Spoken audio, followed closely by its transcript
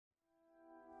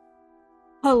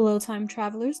Hello, time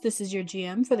travelers. This is your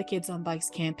GM for the Kids on Bikes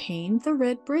campaign, The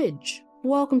Red Bridge.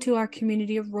 Welcome to our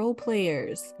community of role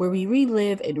players, where we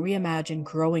relive and reimagine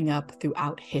growing up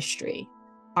throughout history.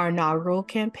 Our inaugural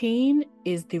campaign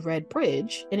is The Red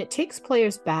Bridge, and it takes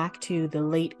players back to the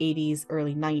late 80s,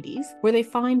 early 90s, where they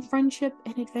find friendship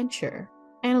and adventure,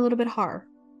 and a little bit of horror.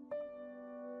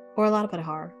 Or a lot of bit of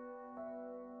horror.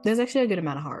 There's actually a good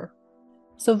amount of horror.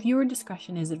 So viewer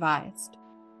discretion is advised.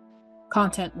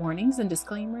 Content warnings and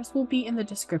disclaimers will be in the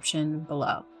description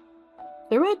below.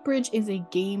 The Red Bridge is a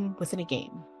game within a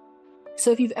game.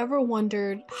 So if you've ever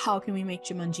wondered how can we make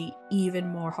Jumanji even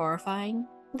more horrifying,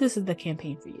 this is the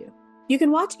campaign for you. You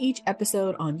can watch each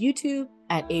episode on YouTube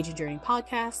at Age of Journey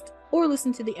Podcast, or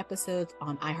listen to the episodes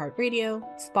on iHeartRadio,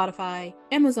 Spotify,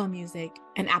 Amazon Music,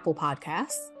 and Apple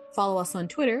Podcasts. Follow us on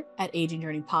Twitter at Age and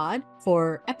Journey Pod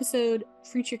for episode,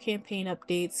 future campaign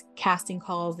updates, casting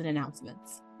calls, and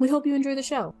announcements. We hope you enjoy the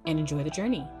show and enjoy the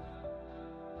journey.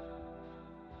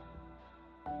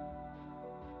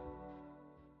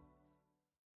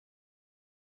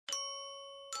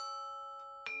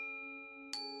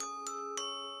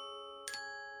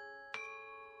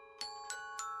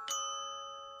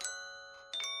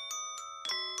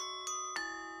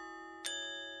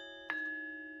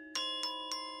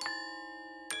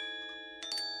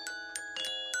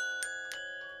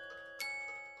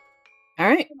 All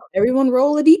right, everyone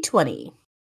roll a d20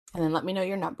 and then let me know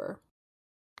your number.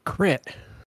 Crit.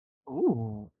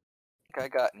 Ooh. I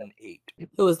got an 8.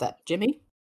 Who was that? Jimmy?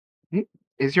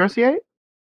 Is yours the 8?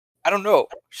 I don't know.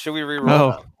 Should we re-roll?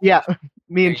 No. Yeah,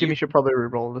 me and Are Jimmy you- should probably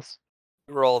re-roll this.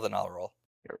 Roll, then I'll roll.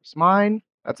 Here's mine.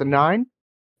 That's a 9.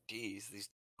 Jeez, these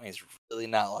 20s really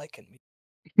not liking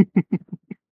me.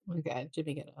 Okay,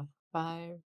 Jimmy got a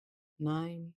 5,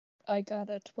 9. I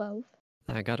got a 12.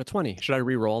 I got a 20. Should I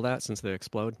re-roll that since they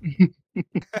explode?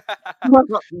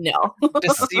 No.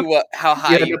 Just see how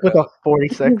high You end you up with go. a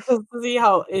 46. See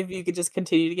how if you could just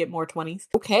continue to get more 20s.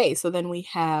 Okay, so then we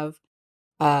have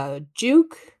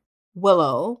Juke,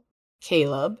 Willow,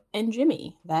 Caleb, and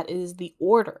Jimmy. That is the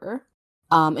order.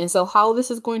 And so how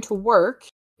this is going to work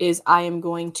is I am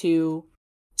going to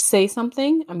say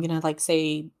something. I'm going to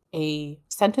say a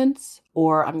sentence,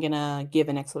 or I'm going to give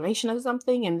an explanation of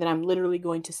something, and then I'm literally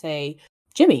going to say,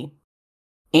 Jimmy,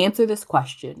 answer this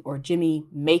question, or Jimmy,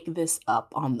 make this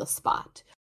up on the spot.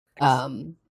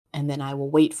 And then I will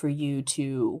wait for you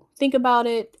to think about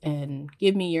it and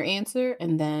give me your answer,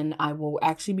 and then I will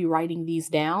actually be writing these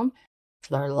down.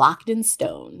 So they're locked in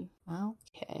stone.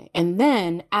 Okay. And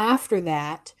then after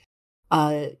that,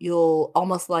 you'll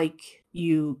almost like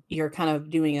you're kind of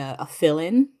doing a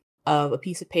fill-in of a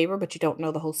piece of paper, but you don't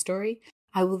know the whole story.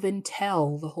 I will then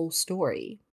tell the whole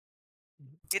story.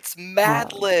 It's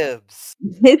Mad Libs.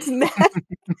 It's mad.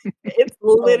 It's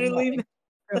literally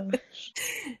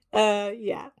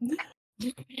yeah.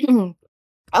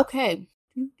 Okay.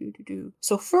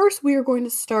 So first we are going to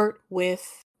start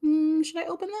with should I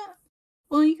open that?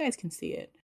 Well, you guys can see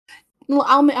it. Well,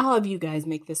 I'll have you guys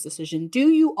make this decision. Do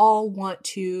you all want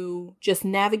to just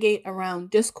navigate around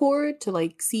Discord to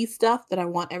see stuff that I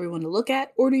want everyone to look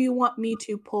at, or do you want me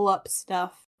to pull up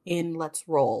stuff in Let's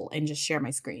Roll and just share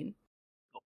my screen?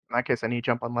 In that case, I need to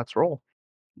jump on Let's Roll.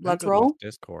 Let's I'm good with roll.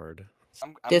 Discord.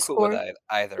 I'm cool Discord? with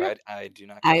either. Yep. I do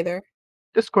not care. Either.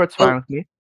 Discord's Oh. fine with me.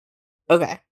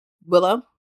 Okay. Willow?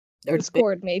 Or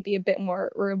Discord may be a bit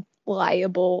more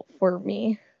reliable for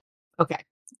me. Okay.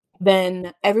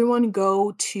 Then everyone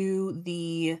go to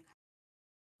the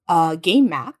Game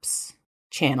Maps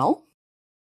channel,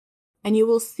 and you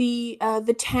will see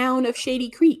the town of Shady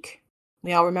Creek.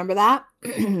 We all remember that?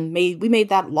 We made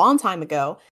that a long time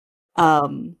ago.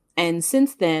 And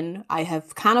since then, I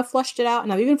have kind of flushed it out,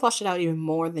 and I've even flushed it out even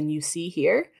more than you see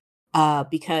here,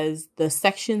 because the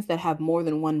sections that have more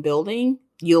than one building,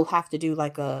 you'll have to do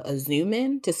a zoom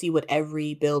in to see what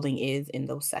every building is in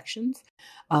those sections.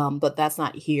 But that's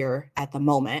not here at the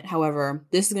moment. However,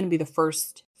 this is going to be the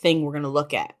first thing we're going to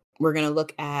look at. We're going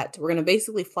to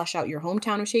basically flesh out your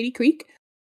hometown of Shady Creek.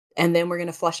 And then we're going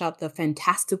to flesh out the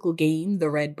fantastical game, The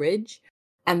Red Bridge.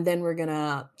 And then we're going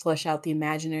to flesh out the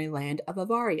imaginary land of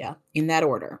Avaria in that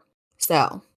order.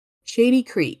 So, Shady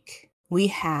Creek, we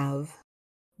have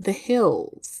the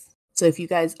hills. So if you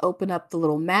guys open up the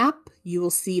little map, you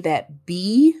will see that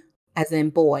B, as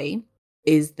in boy,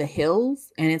 is the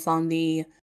hills. And it's on the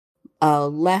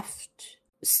left,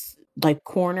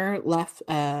 corner,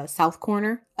 south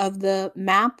corner of the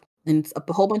map. And it's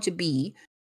a whole bunch of B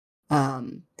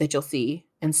that you'll see.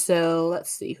 And so let's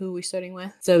see, who are we starting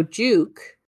with? So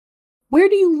Juke, where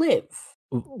do you live?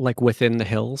 Like within the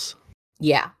hills?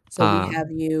 Yeah. So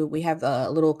we have a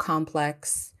little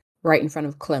complex right in front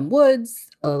of Clem Woods,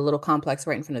 a little complex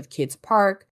right in front of Kids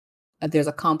Park. There's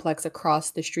a complex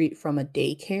across the street from a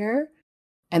daycare,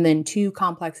 and then 2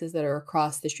 complexes that are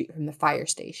across the street from the fire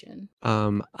station.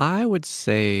 I would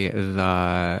say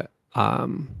the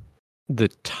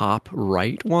top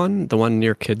right one, the one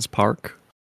near Kids Park.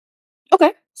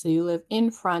 Okay. So you live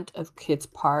in front of Kids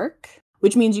Park,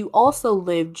 which means you also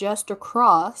live just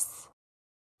across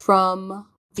from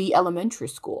the elementary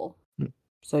school.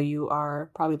 So you are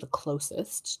probably the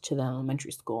closest to the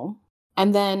elementary school.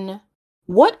 And then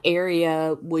what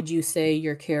area would you say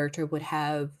your character would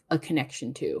have a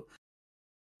connection to?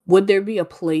 Would there be a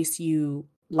place you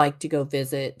like to go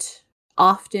visit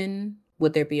often?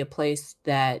 Would there be a place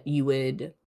that you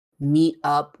would meet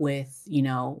up with,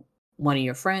 one of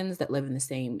your friends that live in the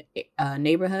same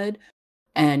neighborhood?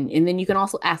 And then you can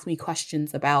also ask me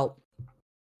questions about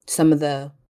some of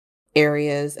the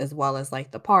areas as well as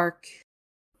like the park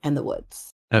and the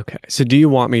woods. Okay. So do you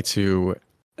want me to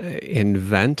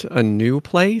invent a new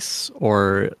place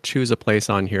or choose a place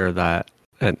on here that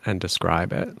and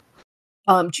describe it?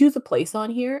 Choose a place on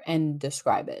here and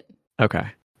describe it. Okay.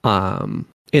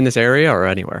 In this area or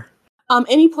anywhere?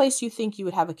 Any place you think you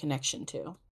would have a connection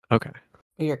to, Okay.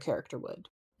 or your character would.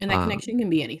 And that connection can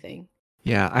be anything.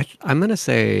 Yeah, I'm going to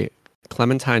say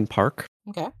Clementine Park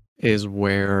Okay. is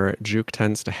where Juke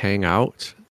tends to hang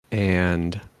out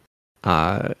and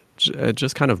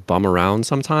just kind of bum around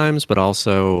sometimes, but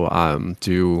also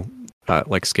do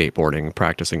like skateboarding,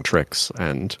 practicing tricks,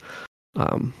 and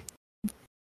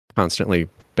constantly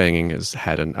banging his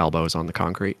head and elbows on the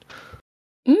concrete.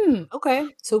 Okay.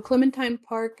 So Clementine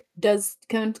Park, does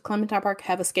Clementine Park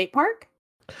have a skate park?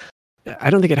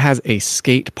 I don't think it has a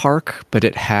skate park, but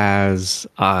it has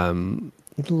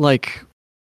like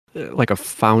a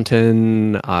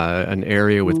fountain, an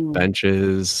area with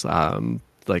benches,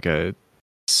 like a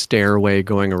stairway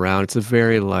going around. It's a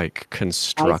very like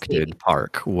constructed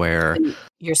park where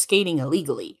you're skating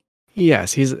illegally.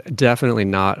 Yes, he's definitely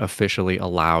not officially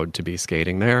allowed to be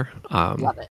skating there.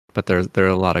 Love it. But there are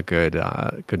a lot of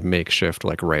good makeshift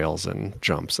like rails and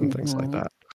jumps and things like that.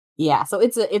 Yeah, so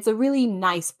it's a really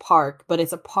nice park, but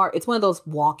it's one of those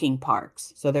walking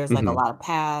parks. So there's like a lot of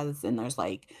paths and there's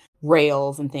like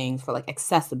rails and things for like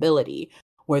accessibility,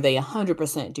 where they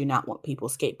 100% do not want people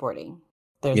skateboarding.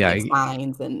 There's like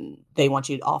signs and they want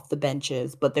you off the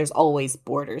benches, but there's always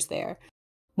borders there.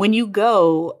 When you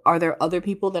go, are there other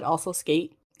people that also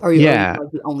skate? Or are you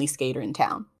like the only skater in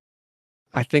town?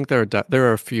 I think there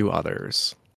are a few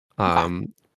others.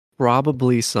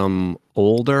 Probably some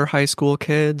older high school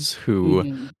kids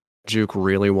who Juke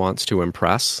really wants to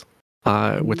impress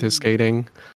with his skating,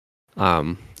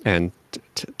 and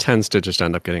tends to just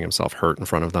end up getting himself hurt in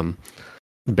front of them,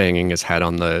 banging his head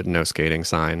on the no skating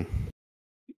sign.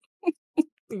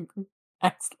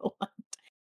 Excellent.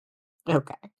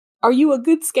 Okay. Are you a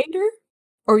good skater?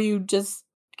 Or are you just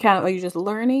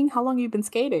learning? How long have you been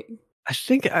skating? I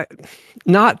think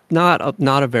not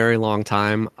a very long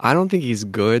time. I don't think he's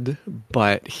good,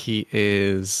 but he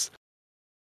is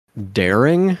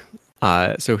daring.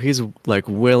 So he's like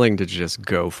willing to just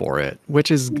go for it,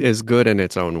 which is good in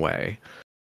its own way.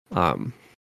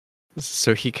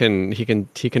 So he can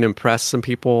impress some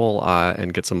people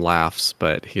and get some laughs,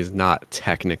 but he's not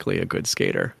technically a good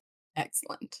skater.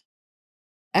 Excellent.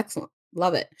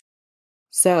 Love it.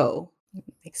 So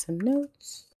make some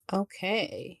notes.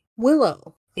 Okay.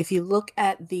 Willow, if you look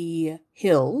at the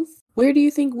hills, where do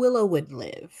you think Willow would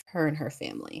live, her and her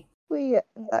family? The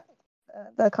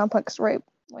complex right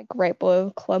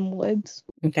below Clem Woods.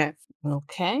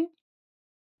 Okay.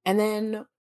 And then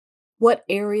what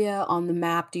area on the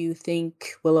map do you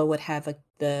think Willow would have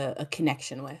a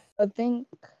connection with? I think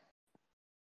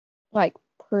like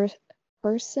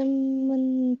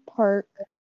Persimmon Park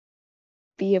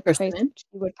be a place she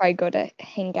would probably go to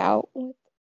hang out with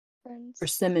friends.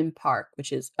 Persimmon Park,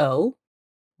 which is O.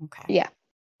 Okay. Yeah.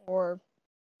 Or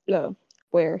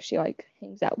where she like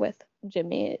hangs out with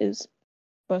Jimmy is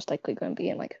most likely going to be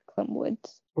in like Clem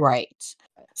Woods. Right.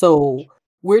 So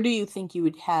where do you think you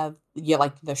would have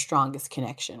like the strongest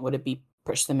connection? Would it be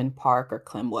Persimmon Park or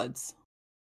Clem Woods?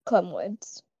 Clem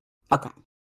Woods. Okay.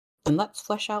 Then let's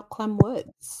flesh out Clem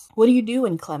Woods. What do you do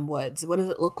in Clem Woods? What does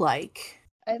it look like?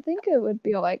 I think it would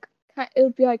be like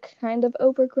kind of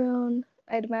overgrown,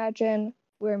 I'd imagine,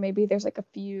 where maybe there's like a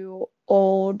few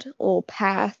old little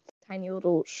paths, tiny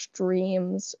little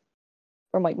streams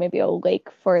from like maybe a lake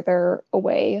further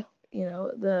away.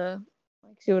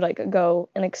 She would like go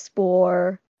and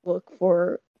explore, look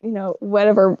for,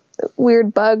 whatever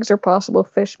weird bugs or possible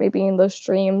fish maybe in those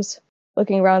streams,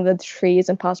 looking around the trees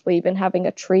and possibly even having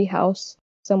a tree house.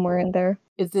 somewhere in there.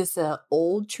 Is this a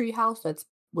old treehouse that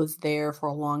was there for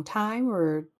a long time,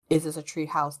 or is this a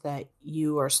treehouse that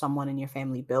you or someone in your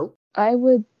family built? I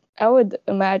would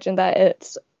imagine that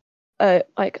it's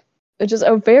just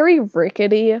a very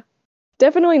rickety,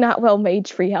 definitely not well made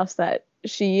treehouse that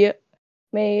she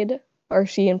made, or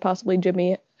she and possibly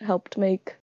Jimmy helped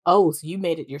make. Oh, so you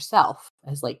made it yourself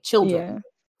as like children.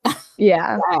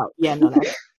 Yeah. Wow. Yeah, no,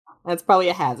 that's probably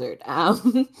a hazard.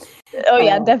 Oh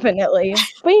yeah, definitely.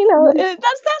 But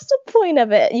that's the point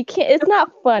of it. You can't. It's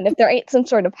not fun if there ain't some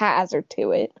sort of hazard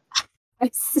to it. I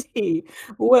see.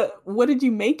 What did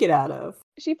you make it out of?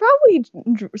 She probably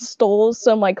stole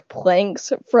some like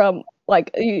planks from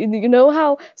like you know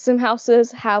how some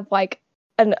houses have like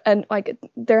an like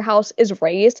their house is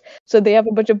raised, so they have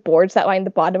a bunch of boards that line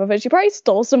the bottom of it. She probably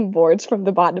stole some boards from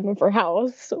the bottom of her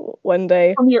house one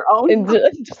day From your own? and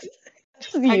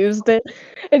just used it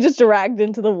and just dragged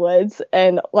into the woods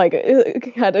and like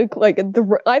had to like she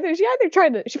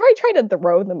probably tried to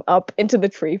throw them up into the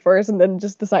tree first and then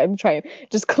just decided to try and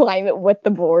just climb it with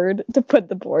the board to put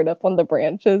the board up on the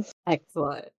branches.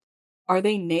 Excellent. Are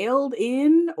they nailed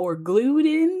in or glued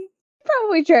in?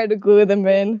 Probably tried to glue them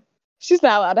in. She's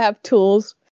not allowed to have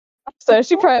tools, so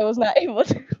she probably was not able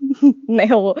to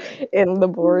nail in the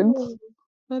boards.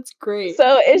 That's great.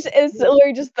 So it's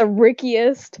literally just the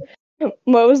rickiest,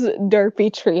 most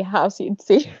derpy tree house you'd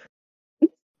see.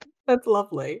 That's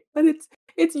lovely. But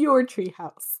it's your tree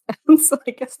house. So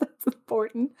I guess that's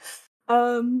important.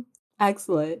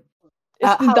 Excellent.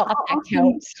 It's the dot that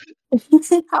counts.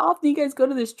 How often do you guys go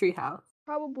to this tree house?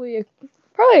 Probably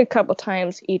a couple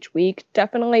times each week.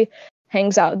 Definitely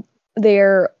hangs out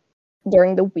there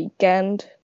during the weekend.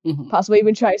 Mm-hmm. Possibly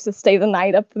even tries to stay the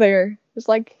night up there. It's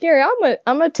like, here,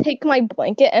 I'm gonna take my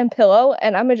blanket and pillow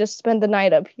and I'm gonna just spend the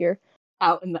night up here.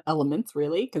 Out in the elements,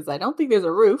 really? Because I don't think there's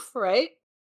a roof, right?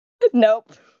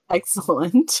 Nope.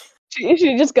 Excellent.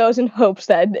 She just goes and hopes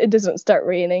that it doesn't start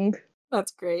raining.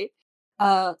 That's great.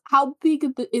 How big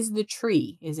is the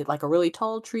tree? Is it like a really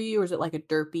tall tree, or is it like a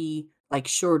derpy, like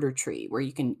shorter tree where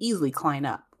you can easily climb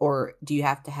up, or do you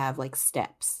have to have like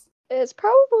steps? It's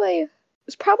probably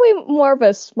more of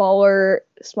a smaller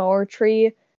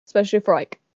tree, especially for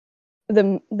like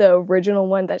the original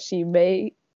one that she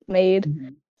made. Mm-hmm.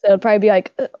 So it'd probably be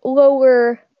like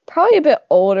lower, probably a bit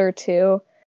older too,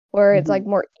 where it's like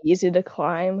more easy to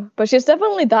climb. But she's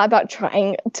definitely thought about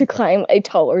trying to climb a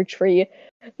taller tree,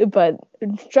 but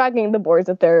dragging the boards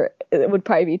up there, it would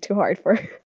probably be too hard for her.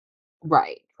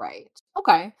 Right.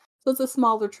 Okay. So it's a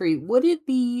smaller tree. Would it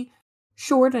be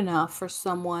short enough for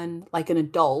someone like an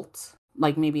adult,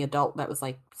 like maybe adult that was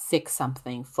like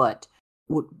 6-something foot,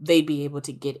 would they be able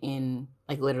to get in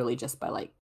like literally just by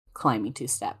like climbing 2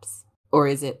 steps? Or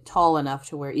is it tall enough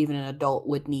to where even an adult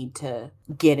would need to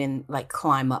get in, like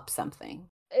climb up something?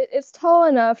 It's tall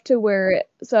enough to where,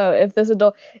 so if this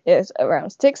adult is around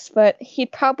 6 foot,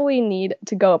 he'd probably need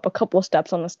to go up a couple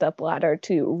steps on the step ladder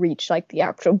to reach like the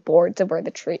actual boards of where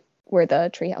the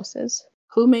treehouse is.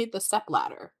 Who made the step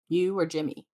ladder? You or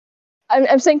Jimmy?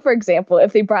 I'm saying, for example,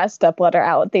 if they brought a step ladder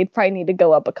out, they'd probably need to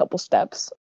go up a couple steps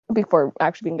before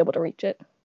actually being able to reach it.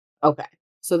 Okay.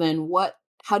 So then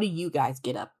how do you guys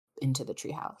get up into the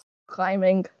treehouse?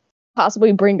 Climbing,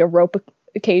 possibly bring a rope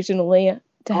occasionally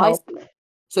to help.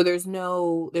 So there's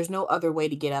no other way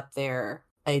to get up there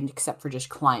except for just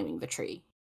climbing the tree.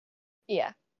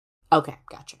 Yeah. Okay,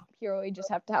 gotcha. You really just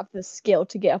have to have the skill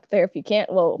to get up there. If you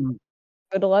can't, well,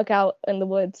 good luck out in the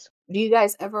woods. Do you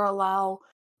guys ever allow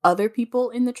other people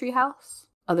in the treehouse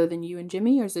other than you and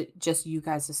Jimmy, or is it just you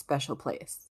guys' a special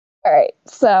place? All right,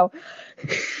 so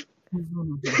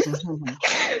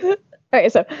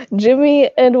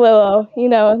Jimmy and Willow,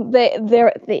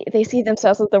 they see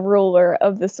themselves as the ruler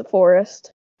of this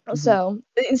forest. Mm-hmm. So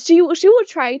she will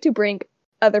try to bring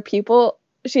other people,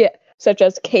 such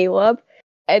as Caleb,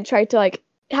 and try to like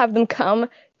have them come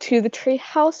to the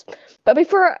treehouse. But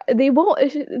before they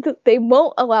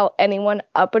won't allow anyone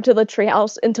up into the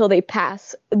treehouse until they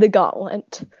pass the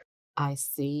gauntlet. I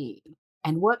see.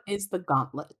 And what is the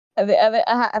gauntlet? I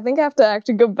think I have to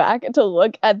actually go back to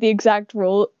look at the exact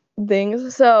rule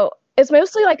things. So it's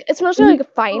mostly like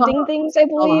finding things, I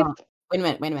believe. Wait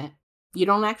a minute. You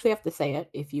don't actually have to say it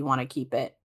if you want to keep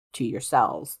it to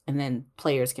yourselves, and then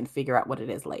players can figure out what it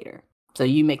is later. So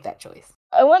you make that choice.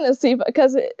 I want to see,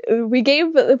 because we gave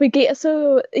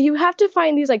so you have to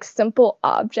find these like simple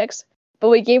objects, but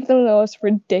we gave them the most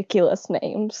ridiculous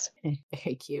names.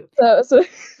 Very cute.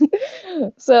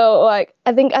 So like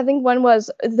I think one was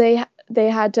they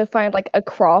had to find like a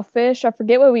crawfish. I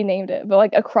forget what we named it, but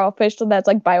like a crawfish that's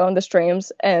like by one of the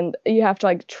streams, and you have to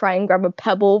like try and grab a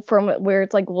pebble from where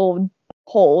it's like little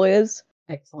hole is.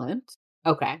 Excellent.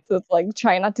 Okay. So it's like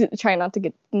trying not to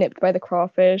get nipped by the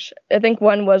crawfish. I think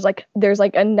one was like there's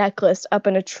like a necklace up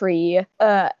in a tree,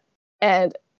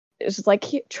 and it's just like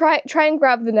try and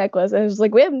grab the necklace, and it's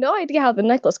like we have no idea how the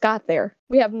necklace got there.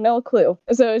 We have no clue.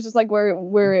 So it's just like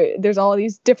where there's all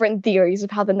these different theories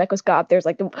of how the necklace got there. There's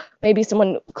like maybe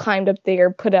someone climbed up there,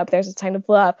 put it up there as a sign of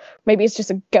love. Maybe it's just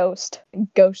a ghost. A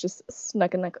ghost just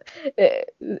snuck a necklace.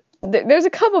 There's a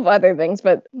couple of other things,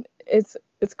 but it's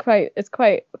quite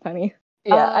funny.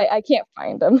 Yeah, I can't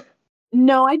find them.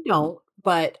 No, I don't,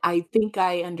 but I think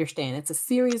I understand. It's a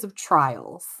series of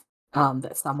trials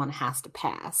that someone has to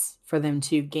pass for them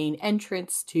to gain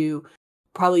entrance to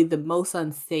probably the most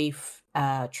unsafe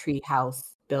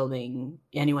treehouse building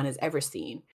anyone has ever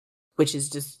seen, which is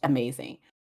just amazing.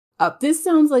 This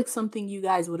sounds like something you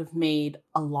guys would have made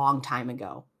a long time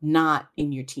ago, not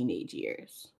in your teenage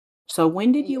years. So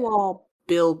when did you all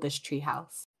build this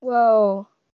treehouse? Whoa.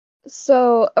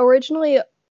 So originally,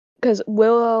 because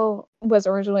Willow was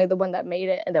originally the one that made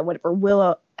it, and then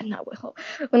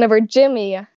whenever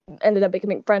Jimmy ended up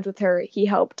becoming friends with her, he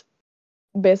helped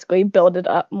basically build it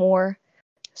up more.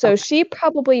 So she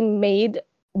probably made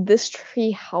this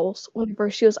tree house whenever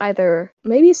she was either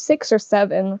maybe 6 or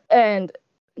 7, and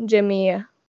Jimmy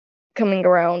coming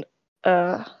around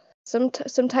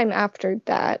sometime after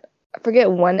that. I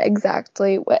forget what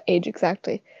age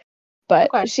exactly. But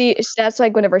that's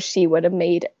like whenever she would have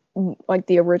made like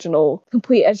the original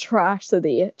complete as trash to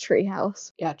the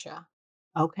treehouse. Gotcha.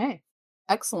 Okay.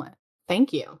 Excellent.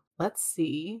 Thank you. Let's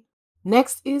see.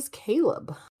 Next is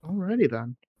Caleb. Alrighty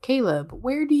then. Caleb,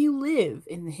 where do you live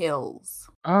in the hills?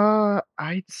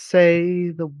 I'd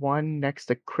say the one next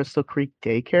to Crystal Creek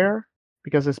Daycare,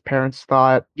 because his parents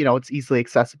thought, it's easily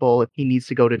accessible if he needs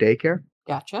to go to daycare.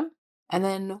 Gotcha. And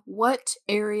then what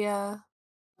area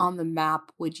on the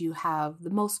map would you have the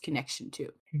most connection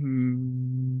to?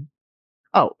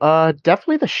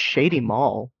 Definitely the Shady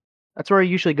Mall. That's where he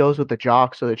usually goes with the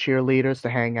jocks or the cheerleaders to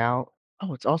hang out.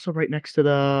 Oh, it's also right next to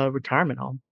the retirement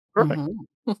home. Perfect.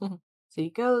 Mm-hmm. So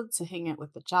you go to hang out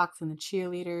with the jocks and the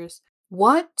cheerleaders.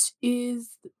 What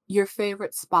is your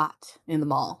favorite spot in the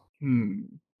mall?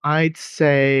 I'd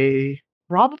say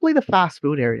probably the fast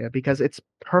food area, because it's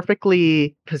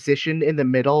perfectly positioned in the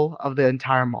middle of the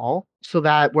entire mall, so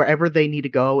that wherever they need to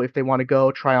go, if they want to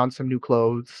go try on some new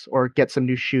clothes or get some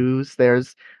new shoes,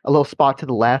 there's a little spot to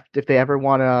the left. If they ever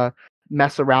want to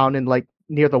mess around in like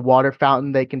near the water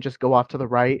fountain, they can just go off to the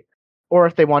right. Or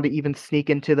if they want to even sneak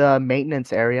into the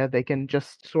maintenance area, they can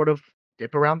just sort of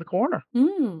dip around the corner.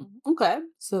 Okay.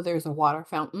 So there's a water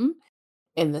fountain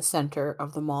in the center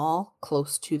of the mall,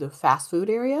 close to the fast food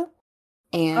area.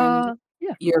 And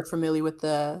Yeah. you're familiar with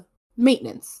the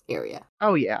maintenance area.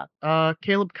 Oh, yeah.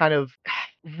 Caleb kind of...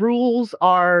 Rules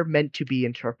are meant to be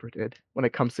interpreted when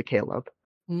it comes to Caleb.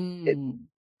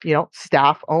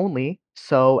 Staff only.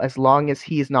 So as long as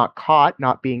he's not caught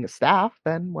not being a staff,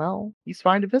 then, well, he's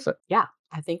fine to visit. Yeah,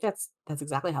 I think that's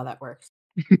exactly how that works.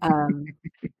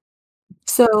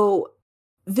 So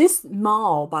this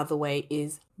mall, by the way,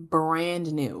 is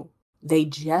brand new. They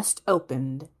just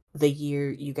opened the year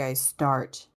you guys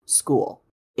start school.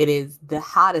 It is the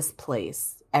hottest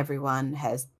place everyone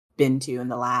has been to in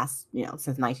the last,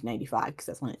 since 1995, because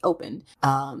that's when it opened.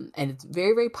 And it's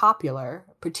very, very popular,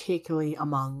 particularly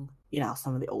among,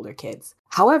 some of the older kids.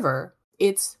 However,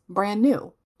 it's brand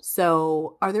new.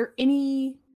 So are there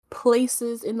any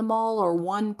places in the mall or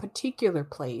one particular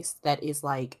place that is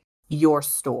like your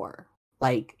store?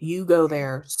 Like you go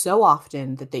there so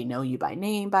often that they know you by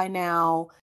name by now.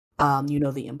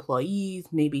 The employees,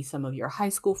 maybe some of your high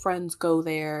school friends go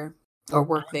there or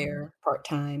work there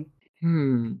part-time.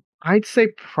 I'd say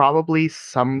probably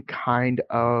some kind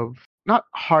of, not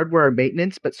hardware or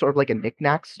maintenance, but sort of like a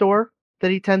knickknack store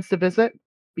that he tends to visit.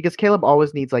 Because Caleb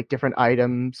always needs like different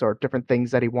items or different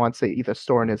things that he wants to either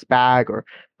store in his bag or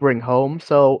bring home.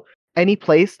 So any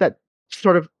place that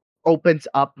sort of opens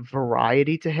up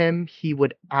variety to him, he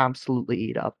would absolutely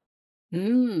eat up.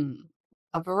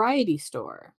 A variety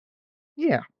store.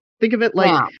 Yeah. Think of it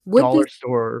like dollar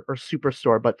store or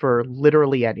superstore, but for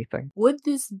literally anything. Would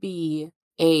this be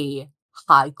a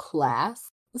high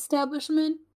class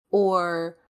establishment,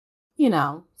 or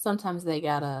sometimes they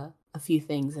got a few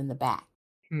things in the back?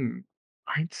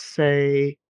 I'd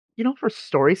say, for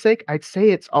story's sake, I'd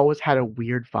say it's always had a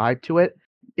weird vibe to it.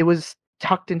 It was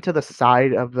tucked into the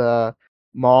side of the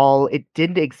mall. It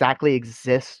didn't exactly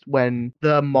exist when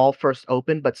the mall first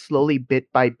opened, but slowly, bit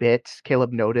by bit,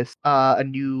 Caleb noticed a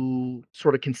new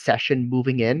sort of concession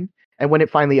moving in. And when it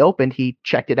finally opened, he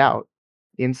checked it out.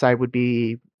 The inside would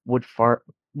be wood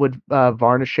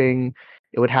varnishing,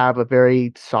 It would have a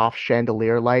very soft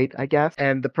chandelier light, I guess.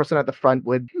 And the person at the front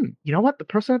would, you know what? The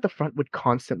person at the front would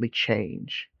constantly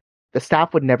change. The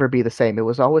staff would never be the same. It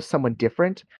was always someone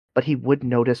different, but he would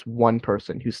notice one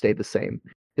person who stayed the same.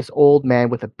 This old man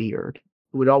with a beard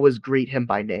who would always greet him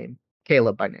by name.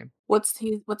 Caleb by name. What's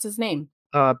his name?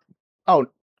 Oh,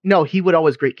 no, he would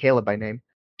always greet Caleb by name.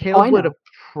 I Caleb would know. have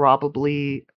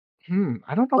probably, I don't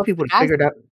know if What's he the would have guy's figured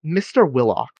out Mr.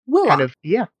 Willock. Kind Willock. of,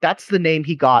 yeah, that's the name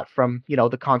he got from,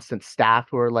 the constant staff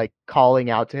who are like calling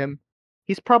out to him.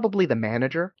 He's probably the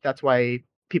manager. That's why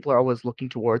people are always looking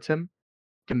towards him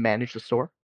to manage the store.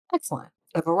 Excellent.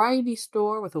 A variety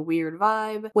store with a weird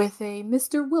vibe with a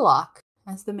Mr. Willock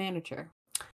as the manager.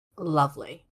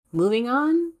 Lovely. Moving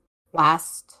on.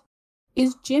 Last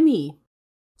is Jimmy.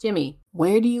 Jimmy,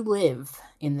 where do you live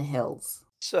in the hills?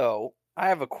 So, I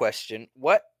have a question.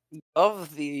 What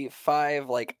of the 5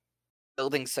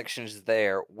 building sections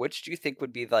there, which do you think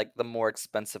would be the more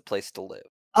expensive place to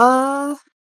live?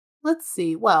 Let's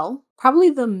see. Well,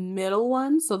 probably the middle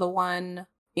one, so the one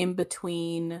in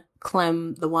between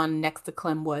the one next to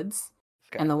Clem Woods,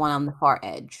 Okay. and the one on the far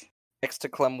edge. Next to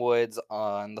Clem Woods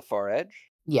on the far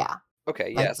edge? Yeah.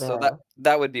 Okay, Like yeah, so the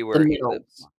that would be where he middle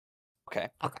lives. one. Okay.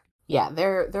 Okay. Yeah,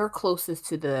 they're closest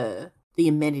to the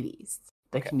amenities,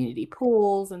 the Okay. community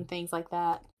pools and things like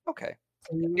that. Okay.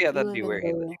 So you Yeah, that'd live be in where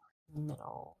he lives. the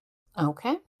middle.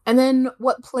 Okay. And then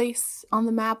what place on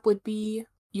the map would be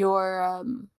your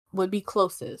would be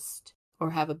closest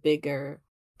or have a bigger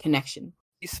connection?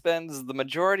 He spends the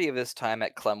majority of his time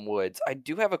at Clem Woods. I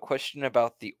do have a question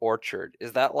about the orchard.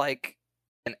 Is that like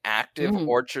an active Mhm.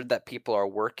 orchard that people are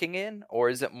working in, or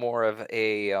is it more of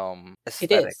a It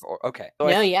aesthetic? is. Or okay, so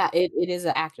No, yeah, it is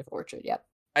an active orchard. Yep.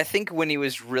 I think when he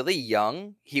was really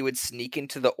young, he would sneak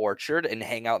into the orchard and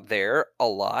hang out there a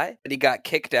lot. But he got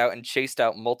kicked out and chased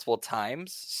out multiple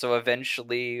times. So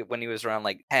eventually, when he was around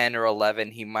 10 or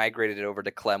 11, he migrated over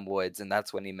to Clem Woods, and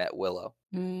that's when he met Willow.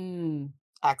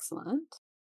 Excellent.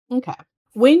 Okay.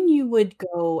 When you would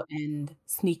go and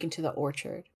sneak into the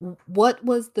orchard, what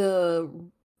was the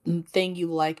thing you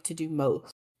liked to do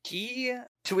most?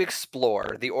 To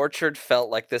explore. The orchard felt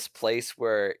like this place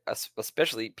where,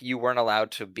 especially you weren't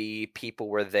allowed to be, people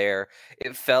were there.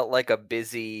 It felt like a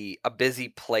busy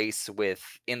place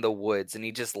in the woods, and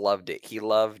he just loved it. He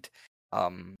loved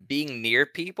being near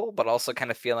people, but also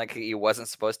kind of feeling like he wasn't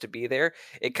supposed to be there.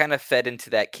 It kind of fed into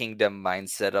that kingdom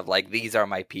mindset of these are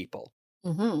my people.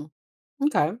 Mm-hmm.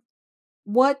 Okay.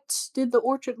 What did the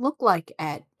orchard look like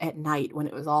at night when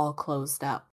it was all closed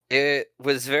up? It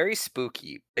was very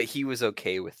spooky, but he was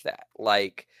okay with that.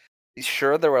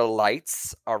 Sure, there were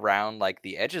lights around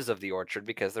the edges of the orchard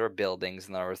because there were buildings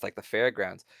and there was the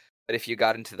fairgrounds. But if you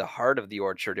got into the heart of the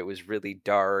orchard, it was really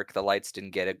dark. The lights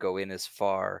didn't go in as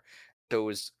far. So it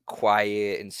was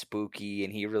quiet and spooky,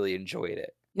 and he really enjoyed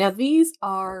it. Now, these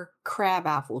are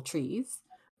crabapple trees,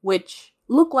 which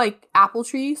look like apple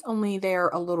trees, only they're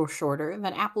a little shorter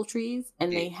than apple trees,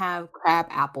 and they have crab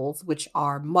apples, which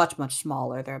are much, much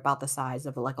smaller. They're about the size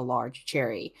of a large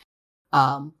cherry.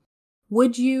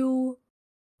 Would you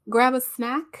grab a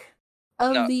snack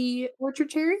of No. the orchard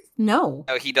cherries? No.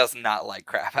 No, he does not like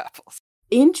crab apples.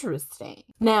 Interesting.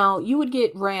 Now, you would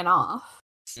get ran off.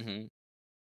 Mm-hmm.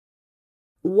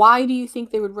 Why do you think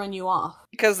they would run you off?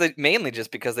 Mainly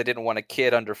just because they didn't want a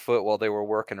kid underfoot while they were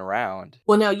working around.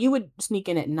 Well, now you would sneak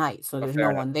in at night, so there's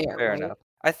no one there, Fair right? enough.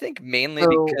 I think mainly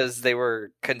So- because they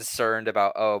were concerned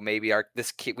about, maybe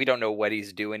this kid, we don't know what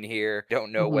he's doing here.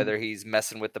 Don't know Mhm. whether he's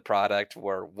messing with the product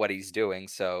or what he's doing.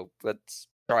 So let's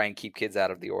try and keep kids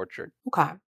out of the orchard.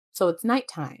 Okay. So it's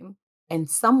nighttime and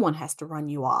someone has to run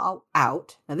you all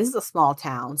out. Now, this is a small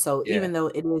town, so Yeah. even though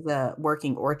it is a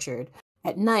working orchard,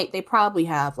 at night they probably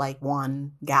have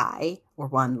one guy or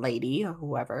one lady or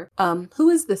whoever. Who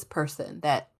is this person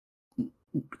that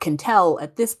can tell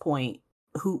at this point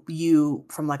who you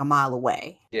from a mile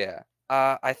away? Yeah.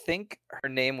 I think her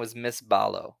name was Miss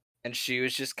Ballo, and she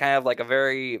was just kind of a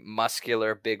very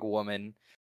muscular, big woman.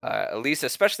 At least,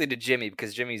 especially to Jimmy,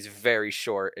 because Jimmy's very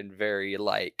short and very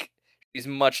he's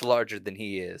much larger than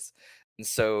he is. And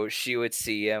so she would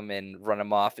see him and run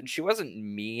him off, and she wasn't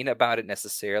mean about it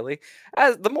necessarily.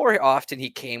 As the more often he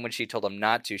came when she told him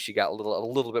not to, she got a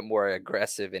little bit more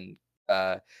aggressive and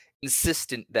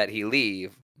insistent that he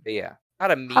leave. But yeah,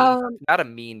 not a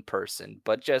mean person,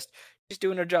 but just she's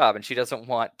doing her job, and she doesn't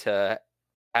want to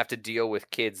have to deal with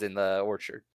kids in the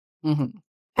orchard. Mm-hmm.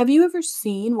 Have you ever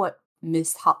seen what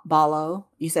Miss Ballo?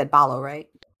 You said Ballo, right?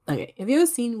 Okay. Have you ever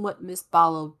seen what Miss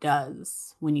Ballo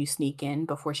does when you sneak in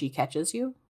before she catches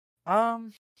you? I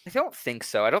don't think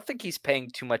so. I don't think he's paying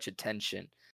too much attention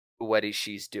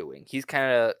she's doing. He's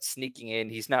kind of sneaking in.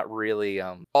 He's not really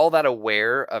all that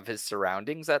aware of his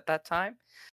surroundings at that time.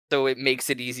 So it makes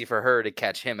it easy for her to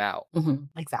catch him out.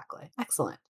 Exactly.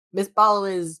 Excellent. Miss Balo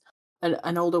is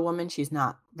an older woman. She's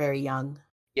not very young.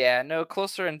 Yeah, no,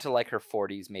 closer into like her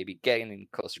 40s, maybe getting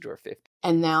closer to her 50s.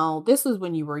 And now this is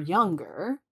when you were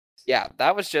younger. Yeah,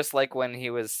 that was just like when he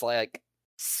was like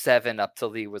 7 up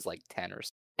till he was like 10 or so.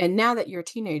 And now that you're a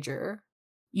teenager,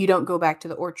 you don't go back to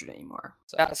the orchard anymore.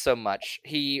 So not so much.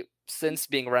 Since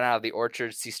being run out of the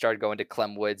orchards, he started going to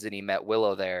Clem Woods and he met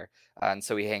Willow there. And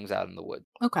so he hangs out in the woods.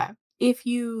 Okay. If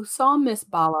you saw Miss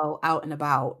Balo out and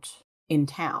about in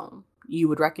town, you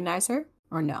would recognize her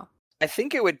or no? I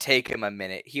think it would take him a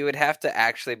minute. He would have to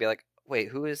actually be like, wait,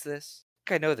 who is this?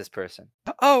 I think I know this person.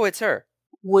 Oh, it's her.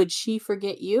 Would she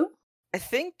forget you? I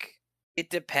think it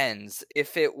depends.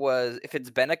 If it's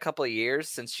been a couple of years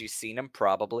since she's seen him,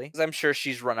 probably. 'Cause I'm sure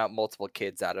she's run out multiple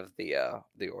kids out of the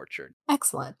orchard.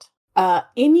 Excellent.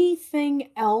 Anything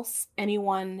else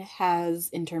anyone has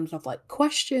in terms of like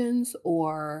questions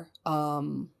or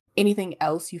anything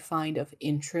else you find of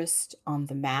interest on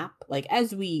the map? Like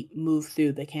as we move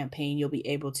through the campaign, you'll be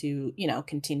able to,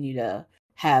 continue to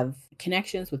have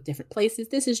connections with different places.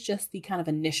 This is just the kind of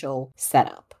initial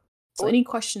setup. So any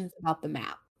questions about the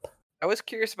map? I was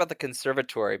curious about the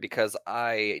conservatory because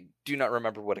I do not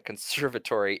remember what a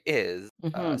conservatory is.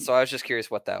 So I was just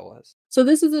curious what that was. So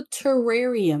this is a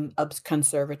terrarium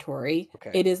observatory.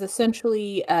 Okay. It is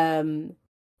essentially,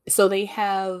 so they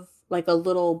have like a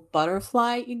little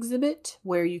butterfly exhibit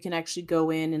where you can actually go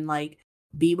in and like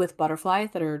be with butterflies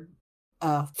that are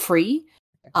free.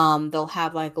 They'll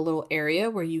have like a little area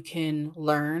where you can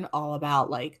learn all about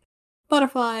like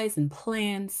butterflies and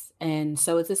plants. And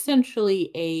so it's essentially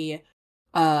a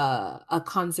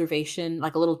conservation,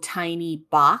 like a little tiny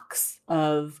box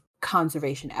of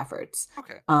conservation efforts.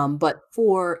 Okay. But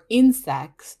for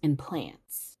insects and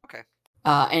plants. Okay.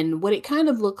 And what it kind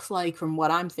of looks like from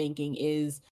what I'm thinking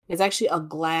is it's actually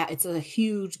it's a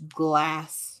huge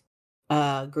glass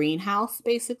greenhouse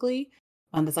basically.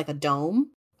 It's like a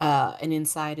dome. And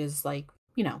inside is like,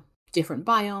 different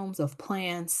biomes of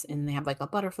plants, and they have like a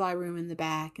butterfly room in the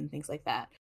back and things like that.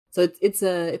 So it's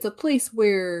a place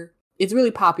where it's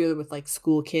really popular with like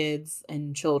school kids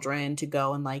and children to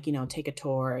go and like, take a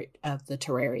tour of the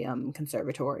terrarium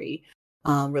conservatory.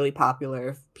 Really popular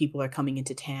if people are coming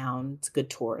into town. It's a good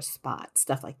tourist spot,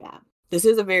 stuff like that. This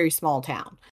is a very small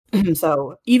town.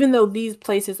 So even though these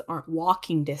places aren't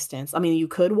walking distance, I mean, you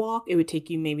could walk, it would take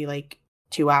you maybe like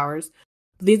 2 hours.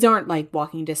 These aren't like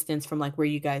walking distance from like where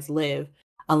you guys live,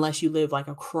 unless you live like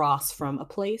across from a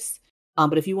place.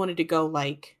 But if you wanted to go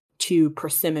like to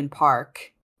Persimmon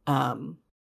Park,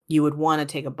 you would want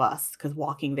to take a bus because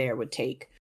walking there would take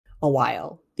a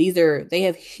while. They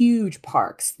have huge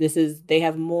parks. They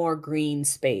have more green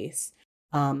space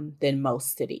than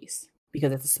most cities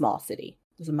because it's a small city.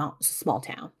 It's a small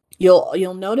town.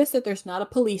 You'll notice that there's not a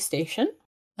police station.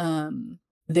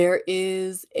 There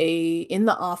is in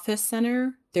the office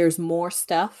center, there's more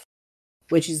stuff,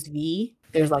 which is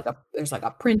there's like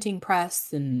a printing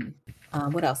press and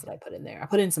what else did I put in there? I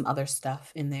put in some other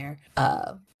stuff in there.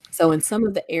 So in some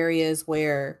of the areas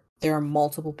where there are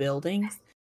multiple buildings,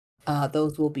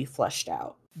 those will be flushed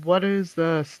out. What is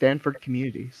the Stanford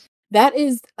Communities? That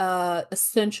is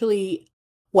essentially,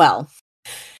 well,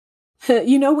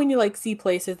 when you like see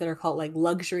places that are called like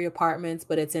luxury apartments,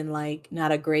 but it's in like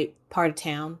not a great part of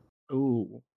town.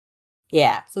 Ooh.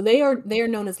 Yeah. So they are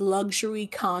known as luxury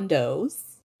condos,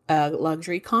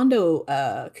 luxury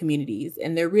condo communities,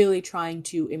 and they're really trying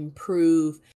to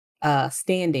improve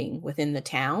standing within the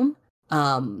town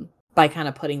by kind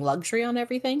of putting luxury on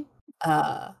everything.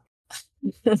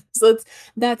 So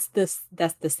that's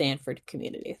the Stanford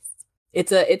Communities.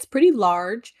 It's pretty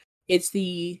large.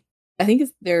 I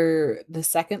think they're the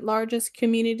second largest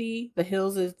community. The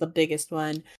Hills is the biggest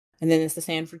one, and then it's the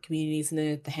Stanford Communities, and then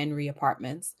it's the Henry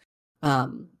Apartments.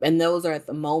 And those are at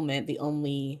the moment the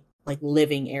only like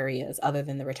living areas other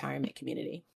than the retirement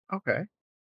community. Okay.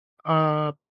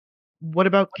 What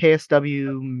about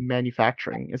KSW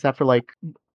Manufacturing? Is that for like?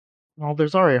 Well,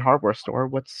 there's already a hardware store.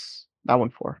 What's that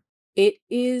one for? It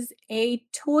is a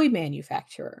toy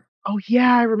manufacturer. Oh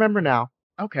yeah, I remember now.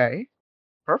 Okay,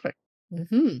 perfect.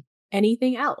 Mm-hmm.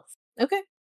 Anything else? Okay.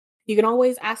 You can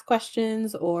always ask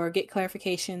questions or get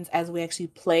clarifications as we actually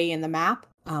play in the map.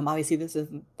 Obviously, this is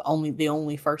the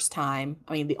only first time.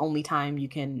 I mean, the only time you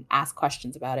can ask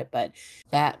questions about it, but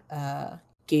that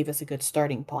gave us a good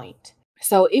starting point.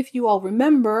 So if you all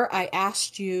remember, I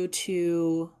asked you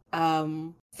to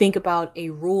think about a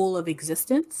rule of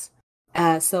existence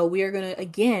So we are going to,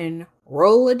 again,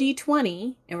 roll a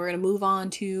d20, and we're going to move on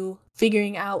to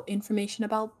figuring out information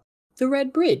about the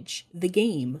Red Bridge, the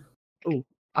game. Oh,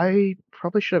 I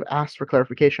probably should have asked for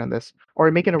clarification on this. Are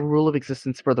we making a rule of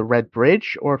existence for the Red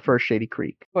Bridge or for Shady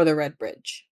Creek? For the Red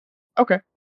Bridge. Okay,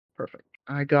 perfect.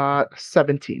 I got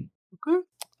 17. Okay.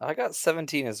 I got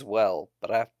 17 as well, but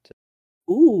I have to.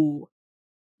 Ooh.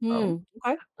 Oh.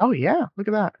 Okay. Oh yeah, look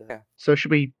at that. Yeah. So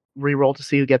should we re-roll to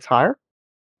see who gets higher?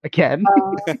 Again?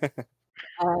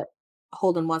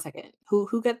 Hold on 1 second.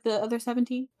 Who got the other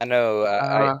 17? I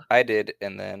know I did,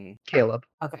 and then Caleb.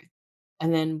 Okay.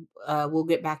 And then we'll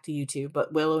get back to you two,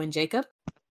 but Willow and Jacob?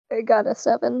 I got a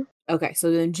 7. Okay,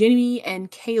 so then Jimmy and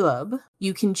Caleb,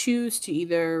 you can choose to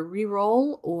either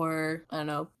re-roll or, I don't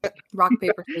know, rock,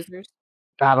 paper, scissors.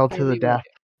 Battle to Whatever the you wanna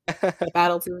death. do.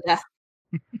 Battle to the death.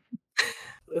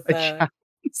 With,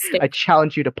 I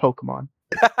challenge you to Pokemon.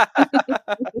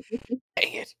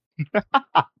 Dang it.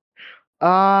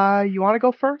 You want to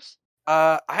go first?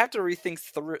 I have to rethink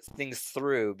things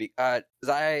through because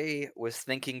I was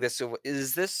thinking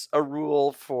is this a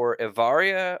rule for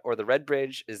Evaria or the Red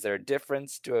Bridge? Is there a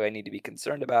difference? Do I need to be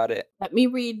concerned about it? Let me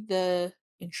read the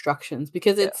instructions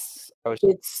because Yes.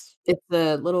 it's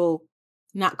a little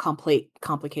not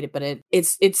complicated, but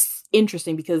it's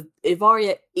interesting because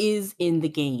Evaria is in the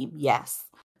game, yes.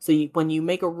 So when you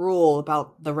make a rule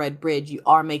about the Red Bridge, you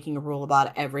are making a rule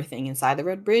about everything inside the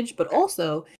Red Bridge, but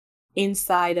also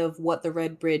inside of what the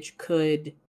Red Bridge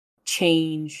could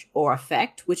change or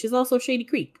affect, which is also Shady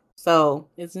Creek. So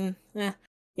it's,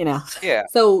 Yeah.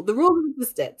 So the rules of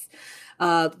existence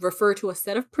refer to a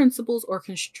set of principles or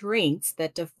constraints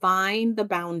that define the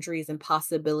boundaries and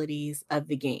possibilities of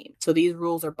the game. So these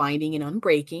rules are binding and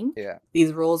unbreaking. Yeah.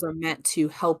 These rules are meant to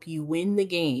help you win the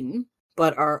game,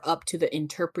 but are up to the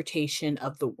interpretation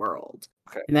of the world.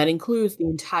 Okay. And that includes the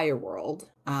entire world,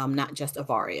 not just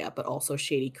Avaria, but also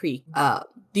Shady Creek.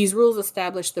 These rules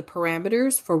establish the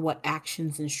parameters for what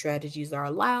actions and strategies are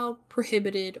allowed,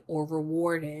 prohibited, or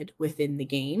rewarded within the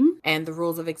game. And the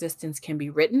rules of existence can be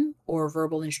written or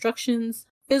verbal instructions,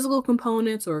 physical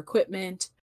components or equipment,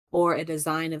 or a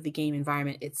design of the game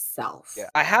environment itself. Yeah.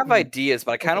 I have ideas,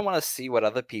 but I kind of want to see what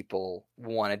other people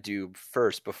want to do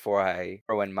first before I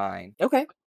throw in mine. Okay.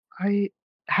 I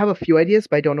have a few ideas,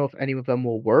 but I don't know if any of them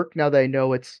will work now that I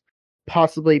know it's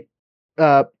possibly,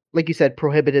 like you said,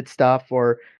 prohibited stuff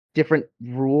or different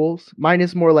rules. Mine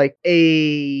is more like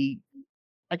I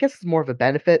guess it's more of a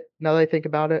benefit now that I think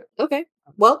about it. Okay.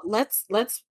 Well, let's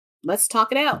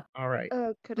talk it out. All right.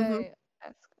 Could Mhm. I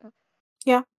ask?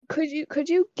 Yeah. Could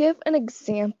you give an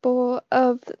example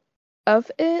of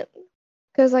it?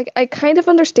 Because like I kind of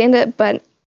understand it, but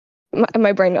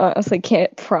my brain honestly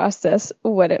can't process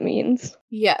what it means.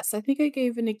 Yes, I think I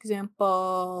gave an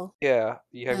example. Yeah,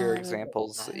 you have your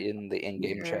examples in the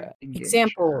in-game Here. chat.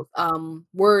 Examples.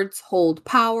 Words hold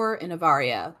power in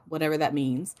Avaria, whatever that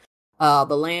means. The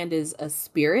land is a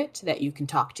spirit that you can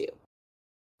talk to.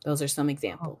 Those are some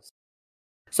examples.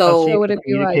 So So, would it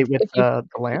be like communicate with if you-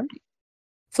 the land?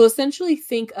 so essentially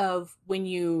think of when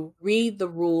you read the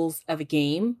rules of a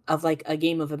game, of like a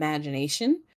game of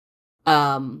imagination,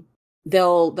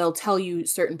 they'll tell you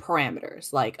certain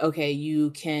parameters, like, okay, you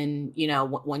can,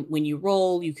 when you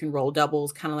roll, you can roll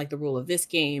doubles, kind of like the rule of this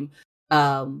game.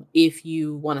 If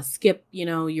you want to skip,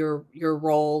 your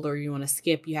roll, or you want to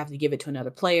skip, you have to give it to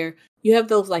another player. You have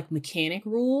those like mechanic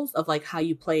rules of like how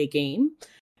you play a game.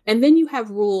 And then you have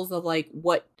rules of like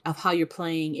of how you're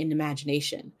playing in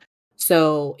imagination.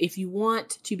 So if you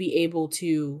want to be able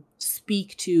to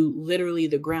speak to literally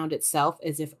the ground itself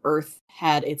as if Earth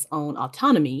had its own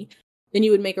autonomy, then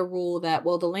you would make a rule that,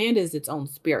 well, the land is its own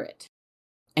spirit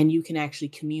and you can actually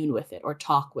commune with it or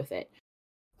talk with it.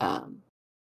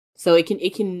 So it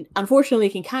can, unfortunately,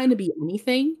 it can kind of be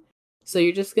anything. So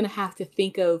you're just going to have to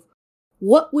think of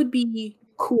what would be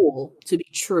cool to be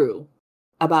true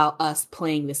about us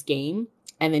playing this game,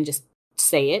 and then just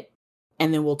say it.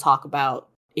 And then we'll talk about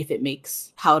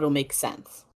how it'll make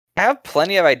sense. I have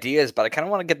plenty of ideas, but I kind of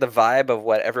want to get the vibe of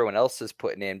what everyone else is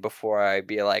putting in before I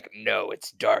be like, no,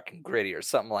 it's dark and gritty or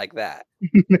something like that.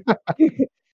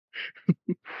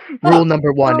 Rule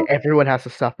number 1, everyone has to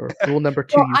suffer. Rule number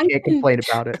 2, Well, you can't complain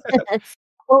about it.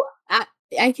 Well,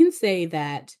 I can say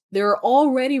that there are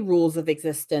already rules of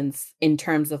existence in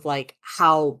terms of like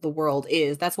how the world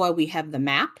is. That's why we have the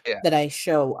map that I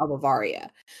show of Avaria.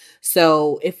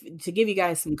 So to give you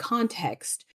guys some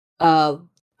context,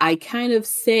 I kind of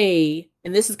say,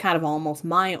 and this is kind of almost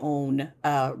my own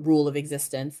rule of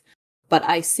existence, but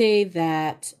I say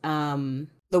that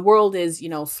the world is,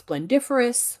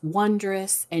 splendiferous,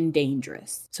 wondrous, and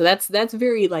dangerous. So that's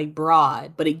very like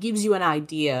broad, but it gives you an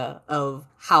idea of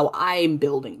how I'm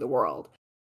building the world.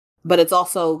 But it's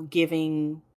also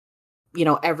giving,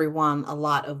 everyone a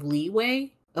lot of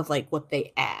leeway of like what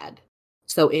they add.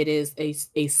 So it is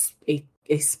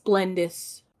a splendid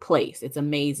place. It's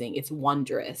amazing. It's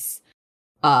wondrous,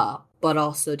 but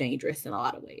also dangerous in a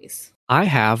lot of ways. I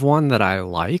have one that I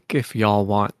like if y'all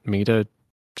want me to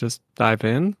just dive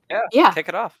in. Yeah. Take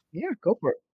it off. Yeah, go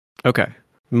for it. Okay.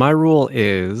 My rule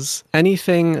is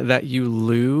anything that you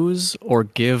lose or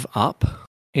give up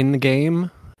in the game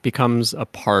becomes a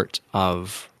part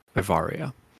of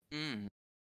Evaria Mm.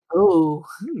 Oh,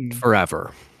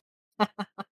 forever.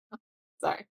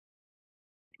 sorry.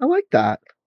 I like that.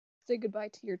 Say goodbye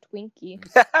to your Twinkie.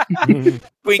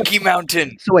 Winky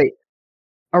Mountain. So wait,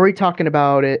 are we talking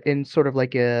about it in sort of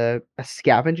like a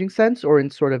scavenging sense or in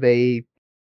sort of a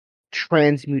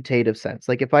transmutative sense?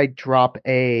 Like if I drop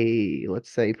let's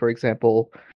say, for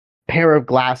example, pair of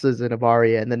glasses in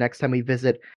Avaria, and the next time we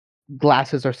visit,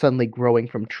 glasses are suddenly growing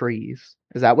from trees.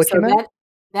 Is that what So you meant?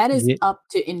 that is Ye- up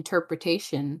to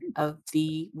interpretation of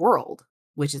the world,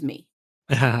 which is me.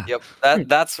 Yep,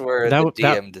 that's where That the w-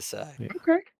 that- DM decide.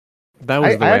 Okay. That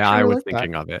was the I way actually I was like that.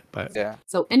 thinking of it, but Yeah.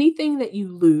 So anything that you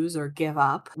lose or give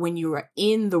up when you are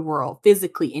in the world,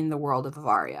 physically in the world of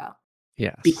Avaria,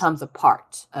 yes. becomes a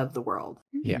part of the world.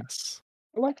 Yes.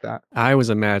 I like that. I was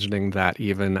imagining that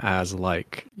even as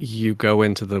like you go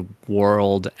into the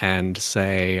world and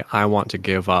say, I want to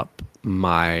give up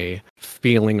my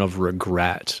feeling of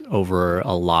regret over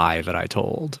a lie that I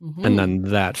told. Mhm. And then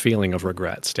that feeling of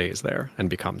regret stays there and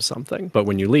becomes something. But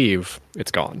when you leave, it's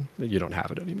gone. You don't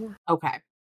have it anymore. Okay.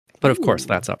 But of course, Ooh.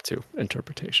 that's up to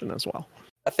interpretation as well.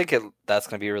 I think that's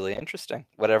going to be really interesting.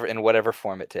 Whatever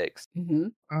form it takes.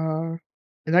 Mm-hmm.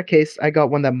 In that case, I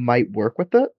got one that might work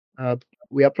with it.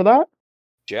 We up for that?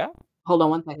 Yeah. Hold on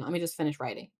one second. Let me just finish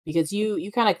writing because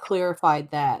you kind of clarified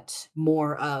that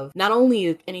more of not only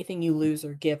if anything you lose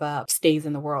or give up stays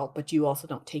in the world, but you also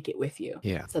don't take it with you.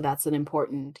 Yeah. So that's an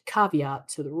important caveat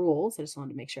to the rules. I just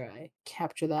wanted to make sure I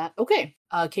capture that. Okay.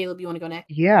 Caleb, you want to go next?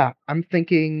 Yeah, I'm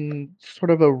thinking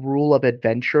sort of a rule of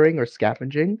adventuring or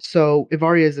scavenging. So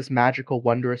Evaria is this magical,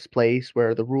 wondrous place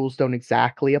where the rules don't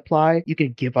exactly apply. You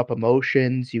can give up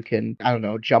emotions, you can, I don't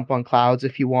know, jump on clouds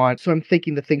if you want. So I'm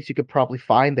thinking the things you could probably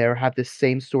find there have this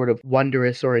same sort of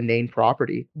wondrous or inane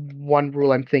property. One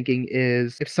rule I'm thinking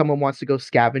is if someone wants to go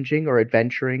scavenging or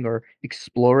adventuring or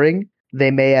exploring,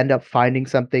 they may end up finding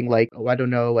something like, I don't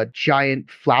know, a giant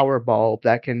flower bulb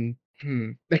that can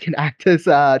act as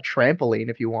a trampoline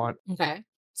if you want. Okay.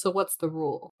 So what's the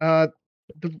rule?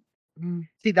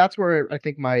 See, that's where I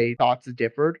think my thoughts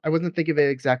differed. I wasn't thinking of it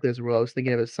exactly as a rule. I was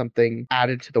thinking of it as something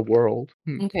added to the world.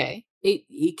 Okay.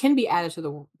 It can be added to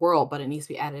the world, but it needs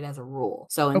to be added as a rule.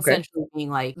 So Okay. essentially being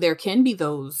like there can be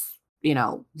those,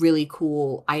 really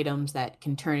cool items that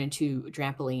can turn into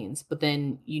trampolines, but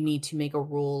then you need to make a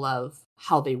rule of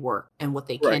how they work and what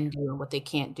they Right. can do and what they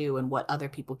can't do and what other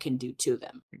people can do to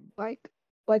them.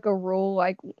 Like a rule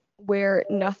where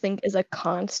nothing is a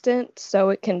constant, so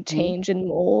it can change and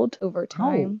mold over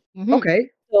time. Mhm. Okay.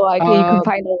 So you can Um,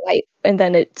 find a light, and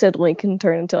then it suddenly can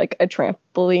turn into like a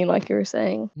trampoline, like you were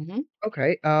saying. Mhm.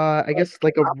 Okay. I guess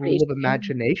like a property rule of change.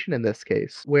 imagination in this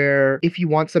case, where if you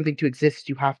want something to exist,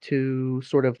 you have to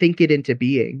sort of think it into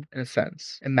being, in a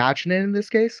sense. Imagine it in this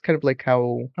case, kind of like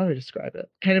how do I describe it?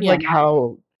 Kind of Yeah, like no,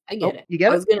 how I get it. you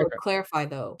get I was it? going to Okay. clarify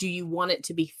though. Do you want it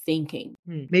to be thinking?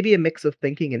 Maybe a mix of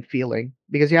thinking and feeling,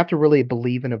 because you have to really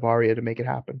believe in Avaria to make it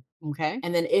happen. Okay.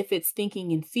 And then if it's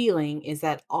thinking and feeling, is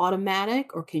that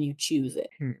automatic or can you choose it?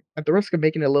 At the risk of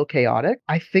making it a little chaotic,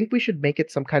 I think we should make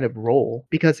it some kind of role,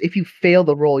 because if you fail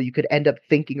the role, you could end up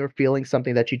thinking or feeling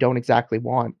something that you don't exactly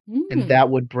want, and that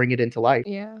would bring it into life.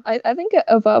 Yeah, I think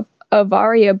of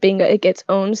Avaria being like its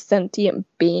own sentient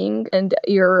being, and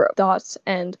your thoughts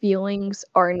and feelings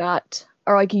are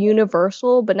like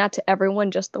universal, but not to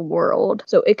everyone, just the world.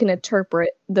 So it can interpret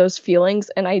those feelings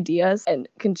and ideas and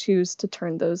can choose to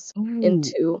turn those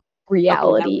into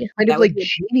reality. Kind that of would like be-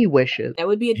 genie wishes. That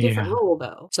would be a different Yeah. rule,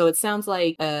 though. So it sounds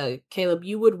like, Caleb,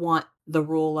 you would want the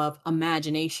rule of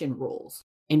imagination rules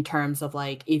in terms of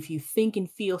like if you think and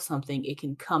feel something, it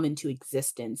can come into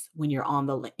existence when you're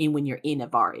when you're in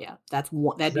Avaria. That'd be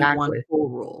one Exactly. full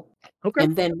rule. Okay.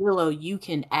 And then Willow, you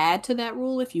can add to that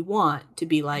rule if you want to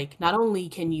be like, not only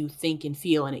can you think and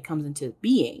feel and it comes into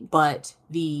being, but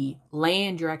the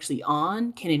land you're actually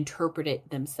on can interpret it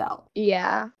themselves.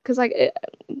 Yeah, because like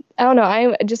I don't know,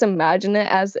 I just imagine it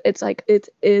as it's like it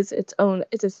is its own,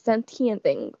 it's a sentient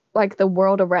thing. Like the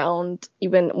world around,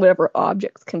 even whatever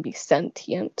objects can be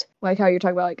sentient. Like how you're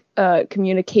talking about like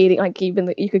communicating, like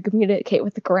even you could communicate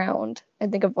with the ground.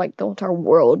 And think of like the entire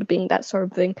world being that sort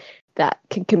of thing that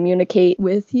can communicate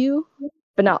with you,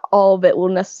 but not all of it will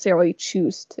necessarily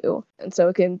choose to. And so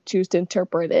it can choose to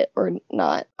interpret it or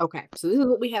not. Okay, so this is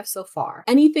what we have so far.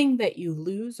 Anything that you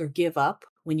lose or give up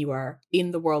when you are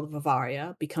in the world of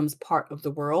Avaria becomes part of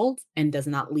the world and does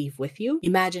not leave with you.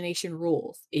 Imagination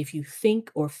rules. If you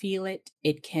think or feel it,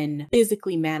 it can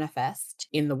physically manifest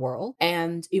in the world.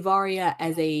 And Avaria,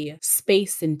 as a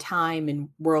space and time and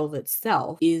world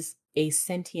itself, is a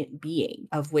sentient being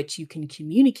of which you can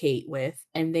communicate with,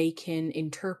 and they can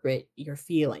interpret your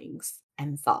feelings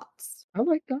and thoughts. I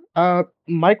like that.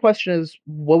 My question is,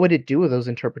 what would it do with those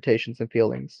interpretations and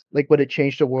feelings? Like, would it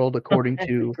change the world according That's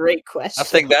a to? great question. I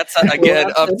think that's again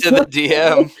up to the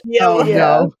DM. Oh,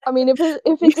 no. I mean, if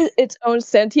it's its own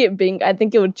sentient being, I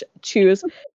think it would choose,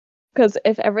 because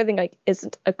if everything like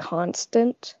isn't a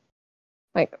constant,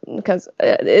 like because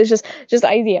it's just the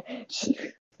idea,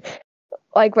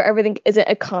 like where everything isn't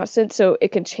a constant, so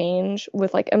it can change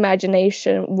with like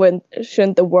imagination. When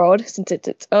shouldn't the world, since it's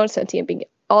its own sentient being,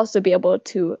 also be able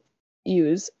to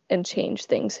use and change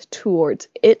things towards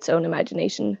its own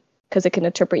imagination, because it can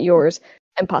interpret yours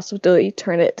and possibly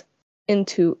turn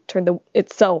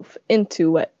itself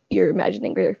into what you're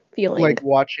imagining or feeling. Like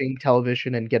watching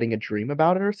television and getting a dream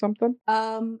about it or something?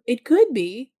 It could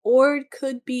be, or it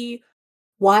could be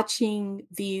watching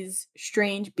these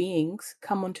strange beings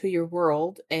come onto your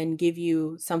world and give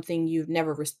you something you've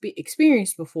never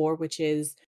experienced before, which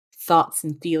is thoughts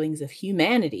and feelings of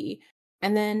humanity,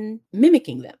 and then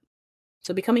mimicking them.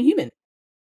 So becoming human.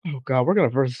 Oh god, we're gonna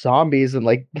verse zombies and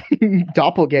like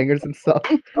doppelgangers and stuff.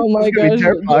 Oh my It's gonna be gosh.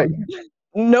 terrifying.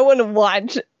 No one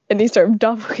watch any sort of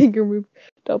doppelganger movie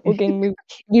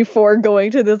before going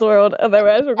to this world.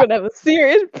 Otherwise, we're gonna have a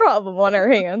serious problem on our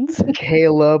hands.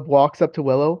 Caleb walks up to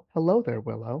Willow. Hello there,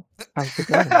 Willow. How's it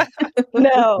going?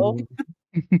 No,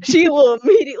 she will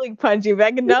immediately punch you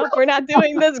back. No, we're not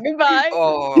doing this. Goodbye.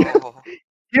 Oh,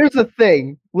 Here's the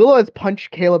thing. Willow has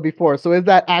punched Caleb before, so is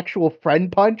that actual friend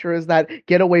punch or is that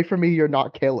get away from me, you're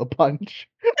not Caleb punch?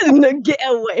 No, get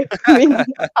away from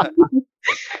me.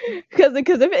 Because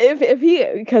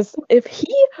if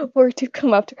he were to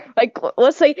come up to, like,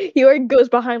 let's say he goes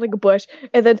behind like a bush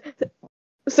and then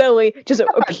suddenly just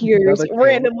appears Another Caleb.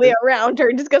 randomly around her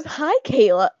and just goes, "Hi,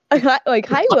 Kayla." Like,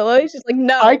 "Hi, Willow." She's just like,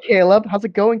 "No." Hi, Caleb. How's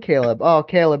it going, Caleb? Oh,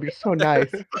 Caleb, you're so nice.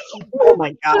 Oh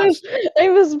my gosh. I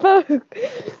misspoke.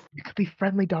 You could be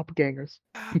friendly doppelgangers.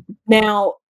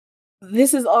 Now,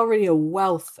 this is already a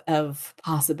wealth of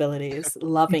possibilities.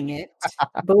 Loving it.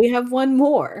 But we have one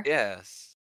more.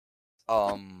 yes.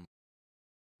 The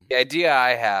idea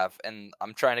I have, and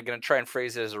I'm gonna try and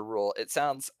phrase it as a rule. It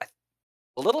sounds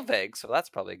a little vague, so that's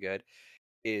probably good.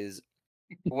 Is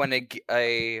when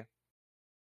a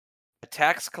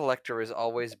tax collector is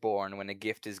always born when a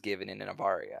gift is given in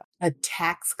Avaria. A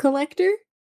tax collector?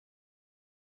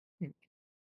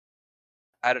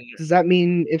 I don't know. Does that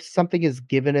mean if something is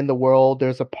given in the world,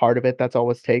 there's a part of it that's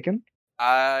always taken?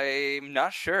 I'm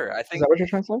not sure. I Is think that what you're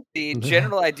trying to say? the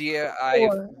general idea I've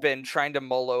Or- been trying to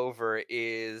mull over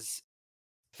is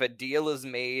if a deal is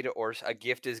made or a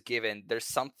gift is given, there's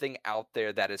something out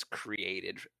there that is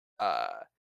created.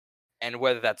 And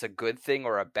whether that's a good thing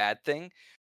or a bad thing,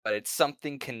 but it's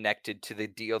something connected to the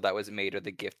deal that was made or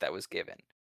the gift that was given.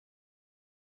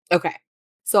 Okay.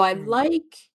 So Mm.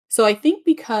 I think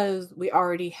because we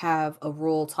already have a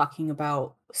rule talking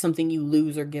about something you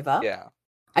lose or give up, Yeah.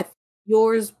 I think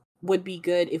yours would be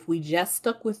good if we just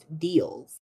stuck with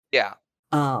deals. Yeah.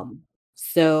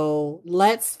 So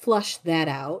let's flush that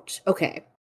out. Okay.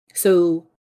 So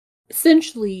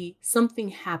essentially something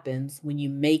happens when you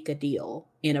make a deal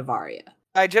in Avaria.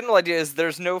 My general idea is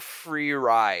there's no free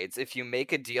rides. If you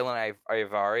make a deal in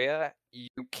Avaria, you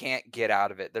can't get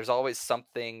out of it. There's always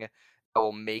something that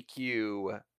will make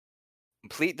you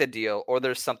complete the deal, or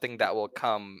there's something that will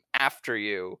come after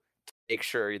you to make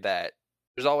sure that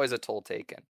there's always a toll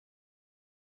taken.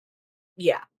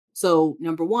 Yeah. So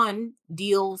number 1,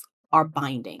 deals are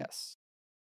binding, Yes.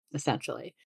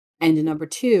 essentially. And number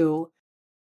 2,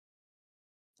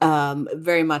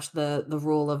 very much the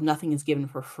rule of nothing is given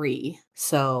for free.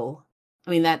 So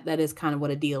I mean that is kind of what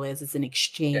a deal is. It's an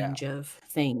exchange of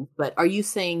things. But are you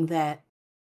saying that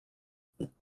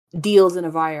deals in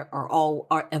Avaria are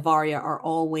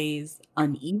always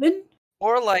uneven,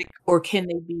 Or like or can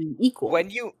they be equal? when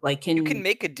you Like, you can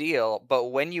make a deal, but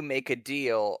when you make a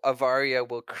deal, Avaria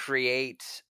will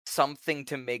create something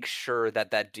to make sure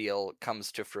that that deal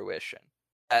comes to fruition.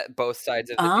 That both sides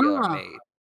of the deal are made.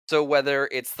 So whether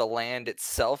it's the land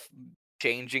itself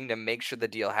changing to make sure the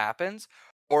deal happens,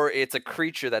 or it's a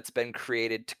creature that's been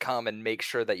created to come and make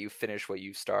sure that you finish what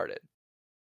you started.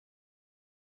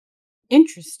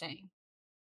 Interesting.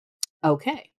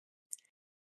 Okay.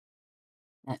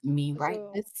 Let me write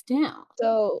So- this down.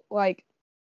 So, like,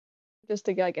 just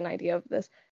to get like an idea of this.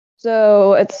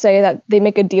 So, let's say that they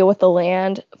make a deal with the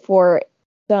land for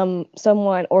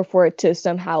someone, or for it to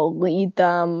somehow lead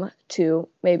them to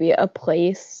maybe a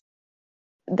place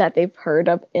that they've heard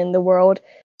of in the world.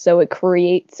 So it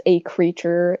creates a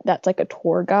creature that's like a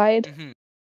tour guide, Mhm.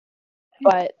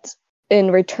 but in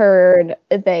return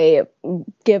they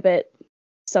give it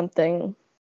something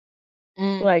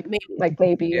like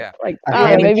maybe Yeah. like A I don't know,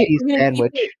 ham and maybe cheese We're gonna keep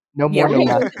sandwich. it- No yeah, more, no we're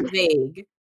gonna less. keep it vague.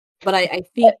 But I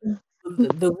think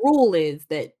the rule is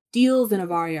that deals in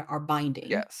Avaria are binding.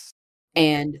 Yes.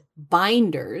 And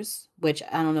binders, which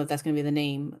I don't know if that's going to be the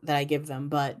name that I give them,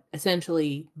 but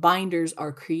essentially binders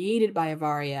are created by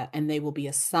Avaria and they will be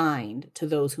assigned to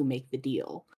those who make the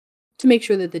deal to make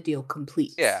sure that the deal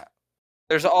completes. Yeah.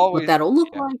 There's always What that'll look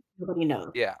yeah. like, nobody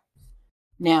knows. Yeah.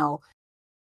 Now,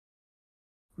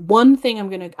 one thing I'm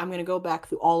gonna go back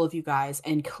through all of you guys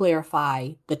and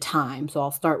clarify the time. So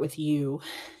I'll start with you,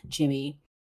 Jimmy.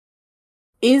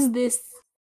 Is this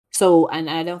so? And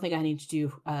I don't think I need to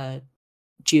do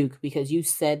Juke, because you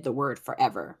said the word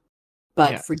forever.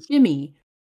 But Yes. for Jimmy,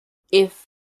 if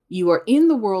you are in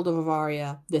the world of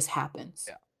Avaria, this happens.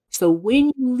 Yeah. So when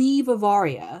you leave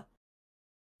Avaria,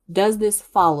 does this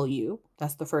follow you?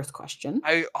 That's the first question.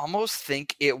 I almost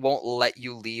think it won't let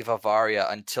you leave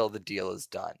Avaria until the deal is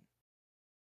done.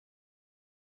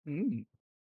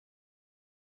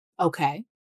 Okay.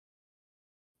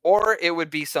 Or it would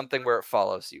be something where it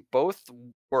follows you. Both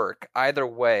work. Either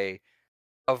way,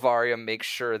 Avaria makes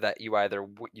sure that you either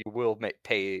you will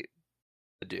pay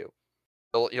the due.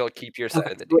 You'll keep your side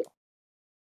Okay. of the deal.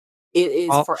 It is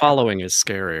forever. Following is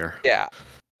scarier. Yeah,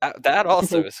 that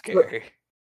also is scary.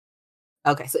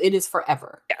 Okay, so it is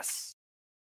forever. Yes.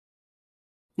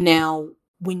 Now,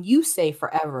 when you say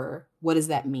forever, what does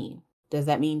that mean? Does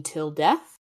that mean till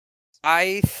death?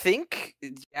 I think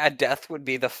death would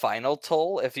be the final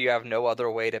toll if you have no other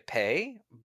way to pay.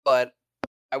 But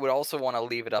I would also want to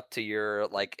leave it up to your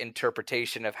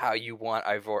interpretation of how you want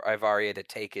Ivaria to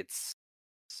take its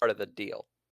part of the deal.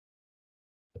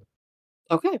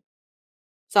 Okay.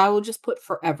 So I will just put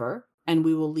forever, and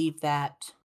we will leave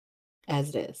that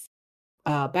as it is.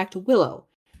 Back to Willow.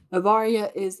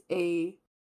 Avaria is a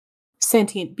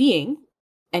sentient being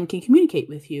and can communicate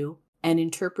with you and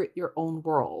interpret your own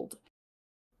world.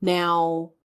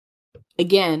 Now,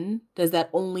 again, does that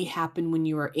only happen when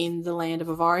you are in the land of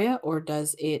Avaria, or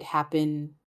does it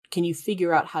happen? Can you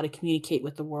figure out how to communicate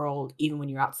with the world even when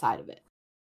you're outside of it?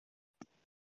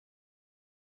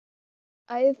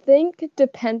 I think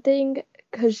depending,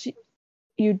 because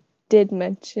you did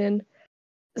mention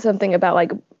something about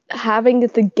like having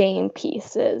the game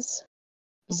pieces.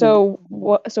 So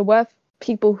what if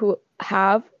people who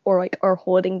have or like are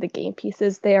holding the game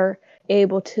pieces, they are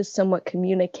able to somewhat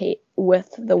communicate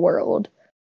with the world.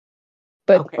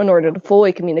 But Okay. in order to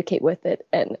fully communicate with it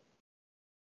and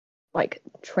like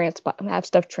have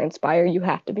stuff transpire, you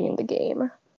have to be in the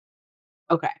game.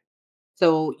 Okay.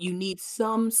 So you need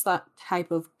some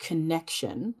type of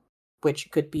connection,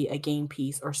 which could be a game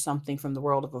piece or something from the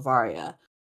world of Avaria,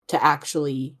 to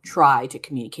actually try to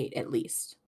communicate at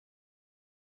least.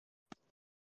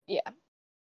 Yeah.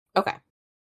 Okay.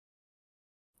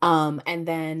 And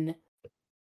then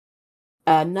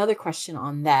another question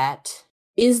on that,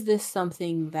 is this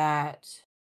something that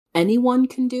anyone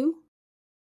can do?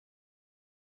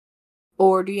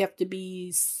 Or do you have to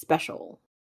be special?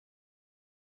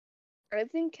 I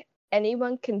think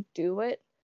anyone can do it,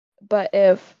 but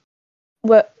if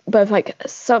like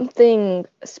something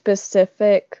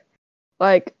specific,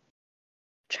 like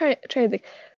try to think.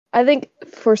 I think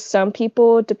for some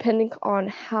people, depending on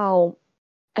how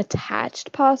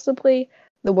attached possibly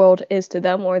the world is to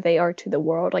them or they are to the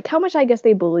world, like how much I guess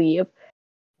they believe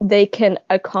they can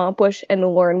accomplish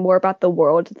and learn more about the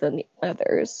world than the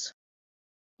others.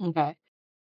 Okay.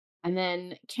 And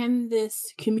then can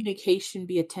this communication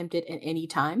be attempted at any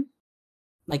time?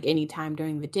 Like any time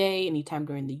during the day, any time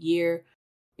during the year?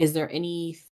 Is there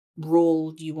any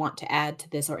rule you want to add to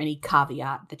this, or any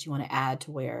caveat that you want to add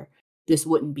to where this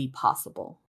wouldn't be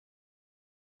possible?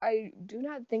 I do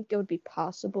not think it would be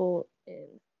possible in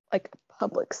like a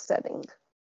public setting.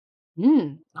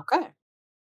 Okay.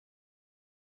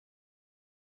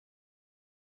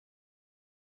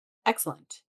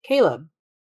 Excellent. Caleb,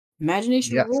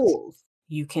 imagination Yes. rules.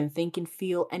 You can think and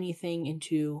feel anything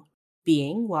into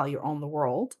being while you're on the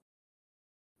world.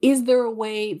 Is there a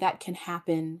way that can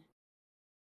happen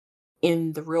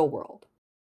in the real world?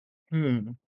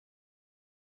 To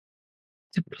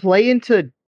play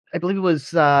into, I believe it was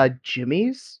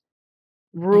Jimmy's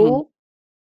rule.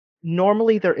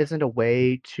 Normally, there isn't a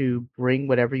way to bring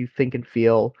whatever you think and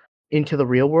feel into the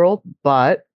real world,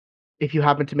 but if you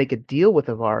happen to make a deal with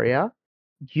Avaria,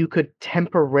 you could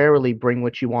temporarily bring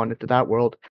what you want into that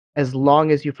world as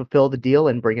long as you fulfill the deal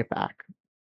and bring it back.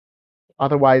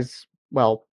 Otherwise,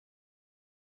 well,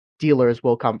 dealers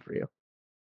will come for you.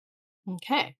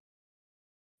 Okay.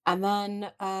 And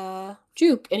then,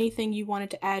 Juke, anything you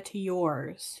wanted to add to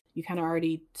yours? You kind of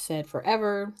already said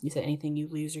forever. You said anything you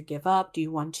lose or give up. Do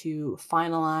you want to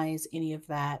finalize any of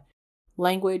that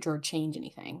language or change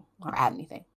anything or add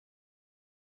anything?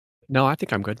 No, I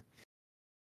think I'm good.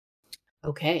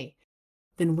 Okay.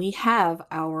 Then we have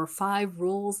our 5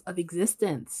 rules of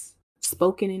existence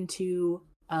spoken into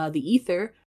the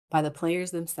ether by the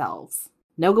players themselves.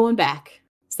 No going back.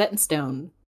 Set in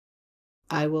stone.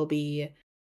 I will be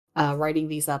writing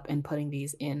these up and putting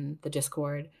these in the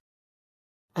Discord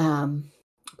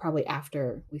probably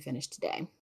after we finish today.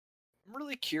 I'm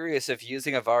really curious if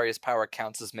using Avaria's power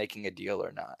counts as making a deal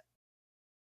or not.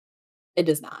 It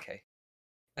does not. Okay.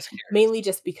 That's curious. Mainly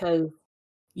just because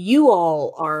you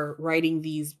all are writing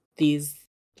these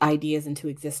ideas into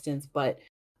existence, but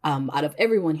out of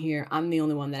everyone here, I'm the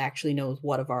only one that actually knows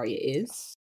what Avaria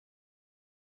is.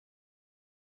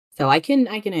 So I can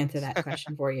answer that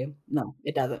question for you. No,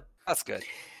 it doesn't. That's good.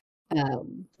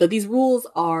 But these rules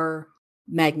are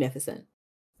magnificent.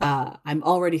 I'm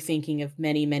already thinking of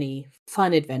many, many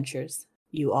fun adventures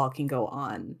you all can go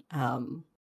on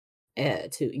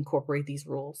to incorporate these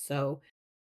rules. So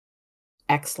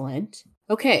excellent.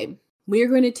 Okay, we are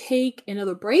going to take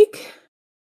another break,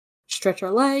 stretch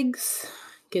our legs,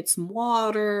 get some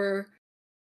water,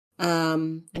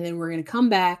 and then we're going to come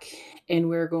back and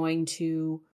we're going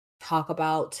to talk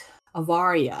about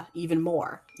Avaria even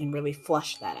more and really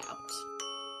flesh that out.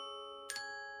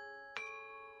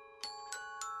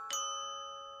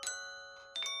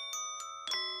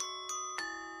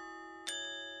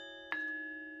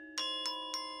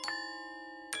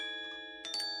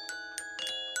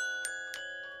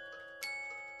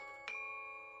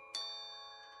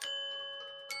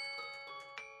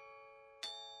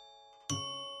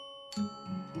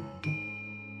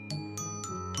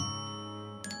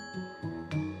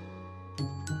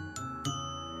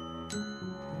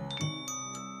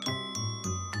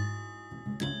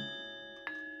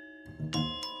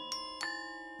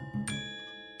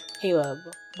 Caleb,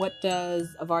 what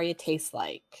does Avaria taste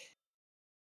like?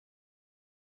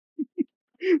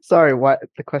 Sorry, what?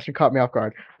 The question caught me off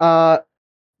guard.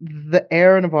 The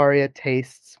air in Avaria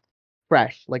tastes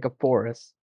fresh, like a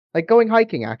forest. Like going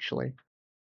hiking, actually.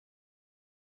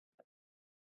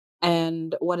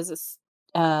 And what is this?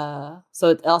 So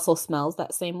it also smells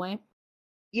that same way?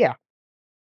 Yeah.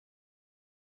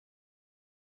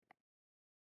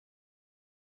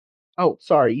 Oh,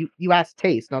 sorry. You asked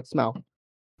taste, not smell.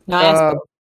 No, I asked both.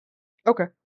 Okay.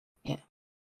 Yeah.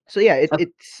 So yeah, Okay. it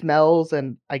smells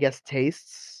and I guess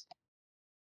tastes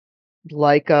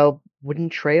like a wooden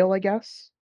trail, I guess.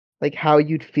 Like how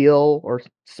you'd feel or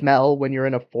smell when you're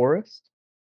in a forest.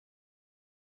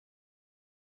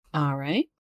 All right.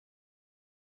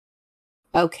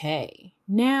 Okay.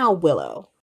 Now,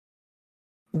 Willow,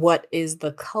 what is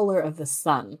the color of the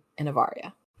sun in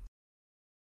Avaria?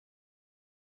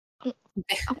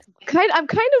 I'm kind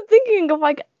of thinking of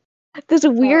like this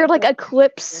weird like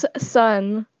eclipse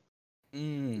sun,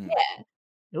 Mm.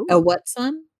 A what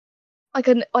sun? like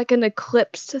an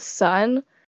eclipsed sun.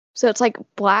 So it's like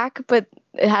black, but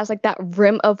it has like that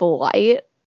rim of light,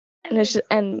 and it's just,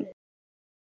 and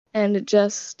it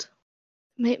just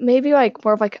maybe like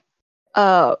more of like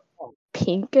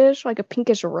pinkish, like a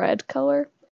pinkish red color.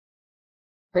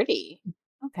 Pretty.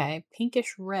 Okay,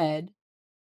 pinkish red.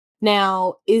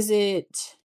 Now, is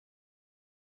it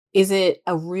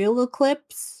a real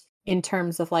eclipse in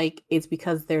terms of like it's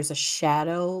because there's a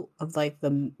shadow of like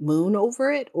the moon over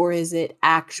it, or is it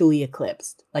actually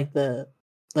eclipsed? Like the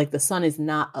sun is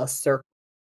not a circle.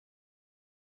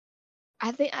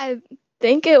 I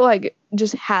think it like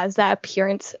just has that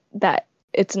appearance that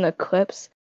it's an eclipse,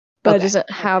 but it doesn't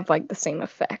have like the same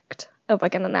effect of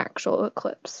like an actual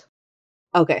eclipse.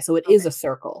 Okay, so it is a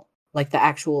circle. Like the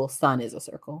actual sun is a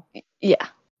circle. Yeah.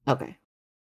 Okay.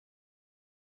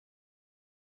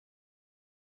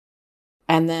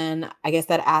 And then I guess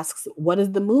that asks, what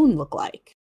does the moon look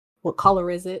like? What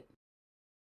color is it?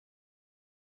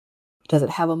 Does it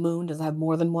have a moon? Does it have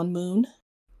more than one moon?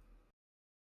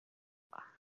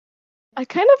 I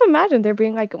kind of imagine there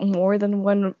being like more than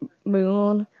one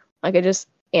moon. Like it just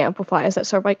amplifies that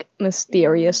sort of like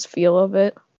mysterious feel of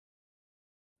it.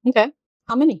 Okay.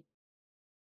 How many?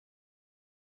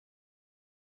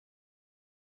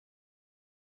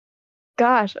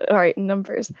 Gosh, all right,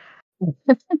 numbers.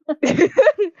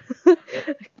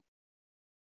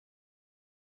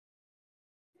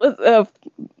 uh,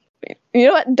 you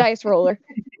know what? Dice roller.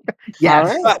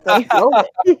 Yes. All right. Let's roll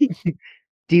it.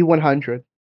 D100.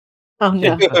 Oh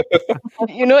no.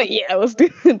 You know what? Yeah, let's do.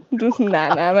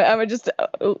 Nah. I'm just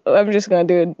gonna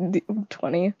do a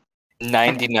 20.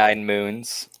 99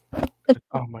 moons.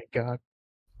 Oh my god.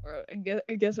 Or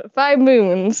I guess 5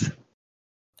 moons.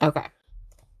 Okay.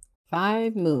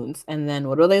 5 moons. And then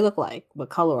what do they look like? What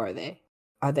color are they?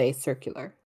 Are they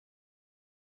circular?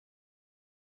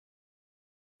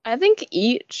 I think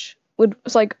each would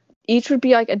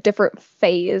be like a different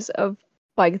phase of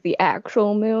like the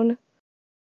actual moon.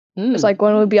 It's like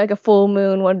one would be like a full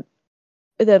moon, one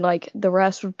then like the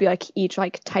rest would be like each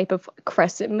like type of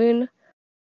crescent moon.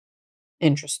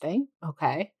 Interesting.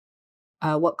 Okay.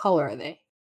 What color are they?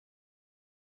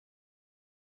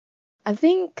 I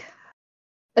think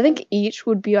each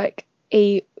would be like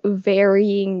a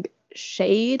varying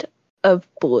shade of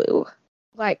blue.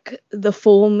 Like the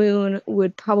full moon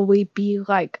would probably be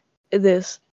like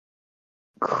this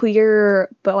clear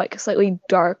but like slightly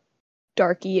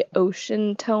darky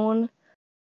ocean tone.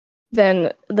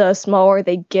 Then the smaller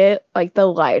they get, like the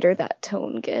lighter that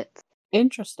tone gets.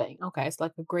 Interesting. Okay, it's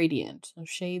like a gradient of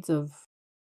shades of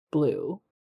blue.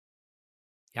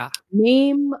 Yeah.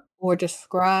 Name or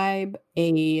describe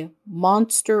a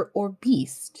monster or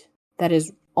beast that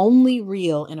is only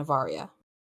real in Avaria.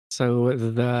 So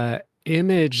the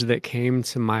image that came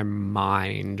to my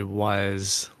mind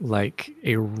was like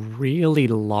a really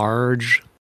large,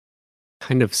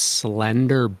 kind of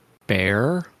slender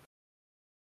bear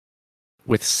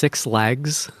with 6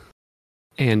 legs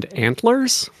and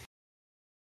antlers.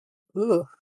 Ooh.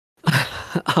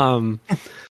 um,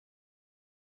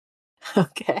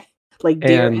 Okay. Like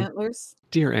deer And- antlers?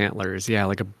 Deer antlers, yeah,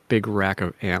 like a big rack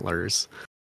of antlers.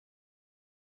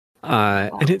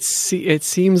 And it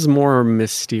seems more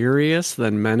mysterious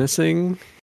than menacing,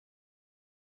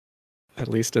 at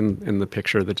least in the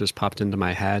picture that just popped into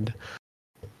my head.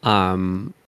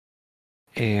 And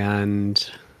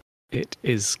it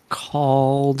is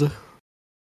called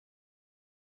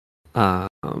let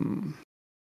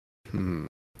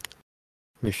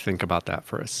me think about that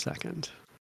for a second.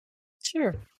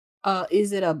 Sure.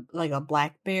 Is it a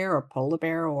black bear or polar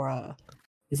bear or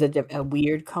is it a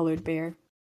weird colored bear?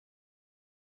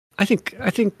 I think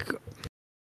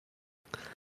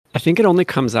it only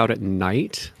comes out at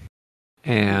night,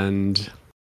 and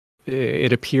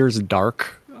it appears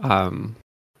dark,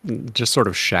 just sort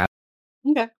of shadow.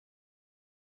 Okay.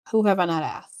 Who have I not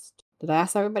asked? Did I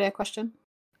ask everybody a question?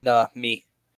 Nah, me.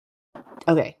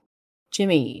 Okay.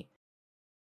 Jimmy,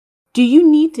 do you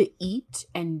need to eat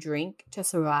and drink to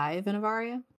survive in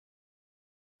Avaria?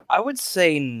 I would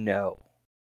say no.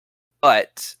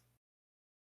 But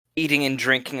eating and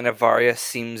drinking in Avaria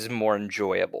seems more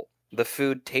enjoyable. The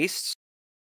food tastes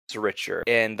richer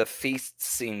and the feasts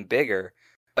seem bigger,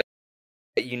 but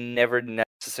you never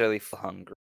necessarily feel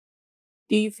hungry.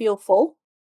 Do you feel full?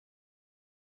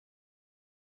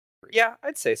 Yeah,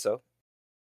 I'd say so.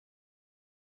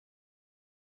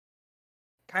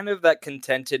 Kind of that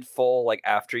contented full, like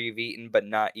after you've eaten, but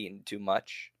not eaten too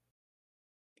much.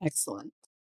 Excellent.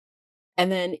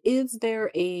 And then is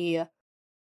there a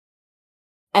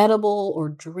edible or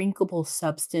drinkable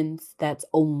substance that's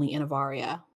only in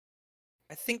Avaria?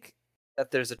 I think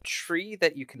that there's a tree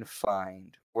that you can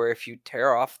find where if you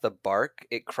tear off the bark,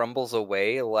 it crumbles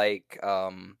away like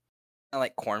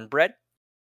cornbread.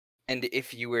 And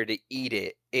if you were to eat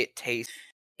it, it tastes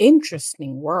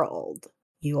Interesting world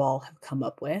you all have come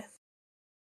up with.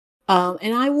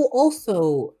 And I will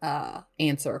also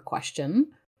answer a question,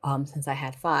 since I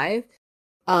had 5.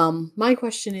 My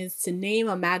question is to name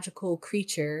a magical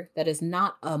creature that is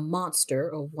not a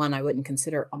monster, or one I wouldn't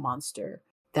consider a monster,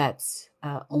 that's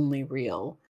only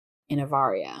real in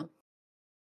Avaria.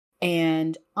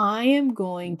 And I'm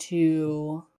gonna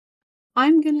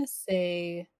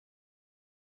say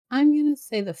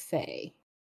the Fae.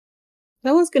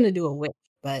 I was gonna do a witch,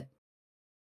 but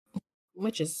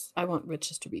I want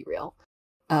witches to be real.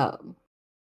 But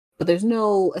there's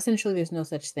no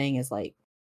such thing as like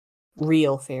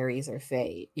real fairies or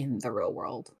fae in the real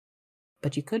world.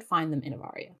 But you could find them in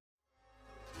Avaria.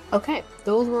 Okay,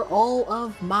 those were all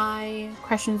of my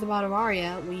questions about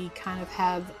Avaria. We kind of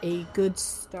have a good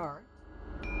start.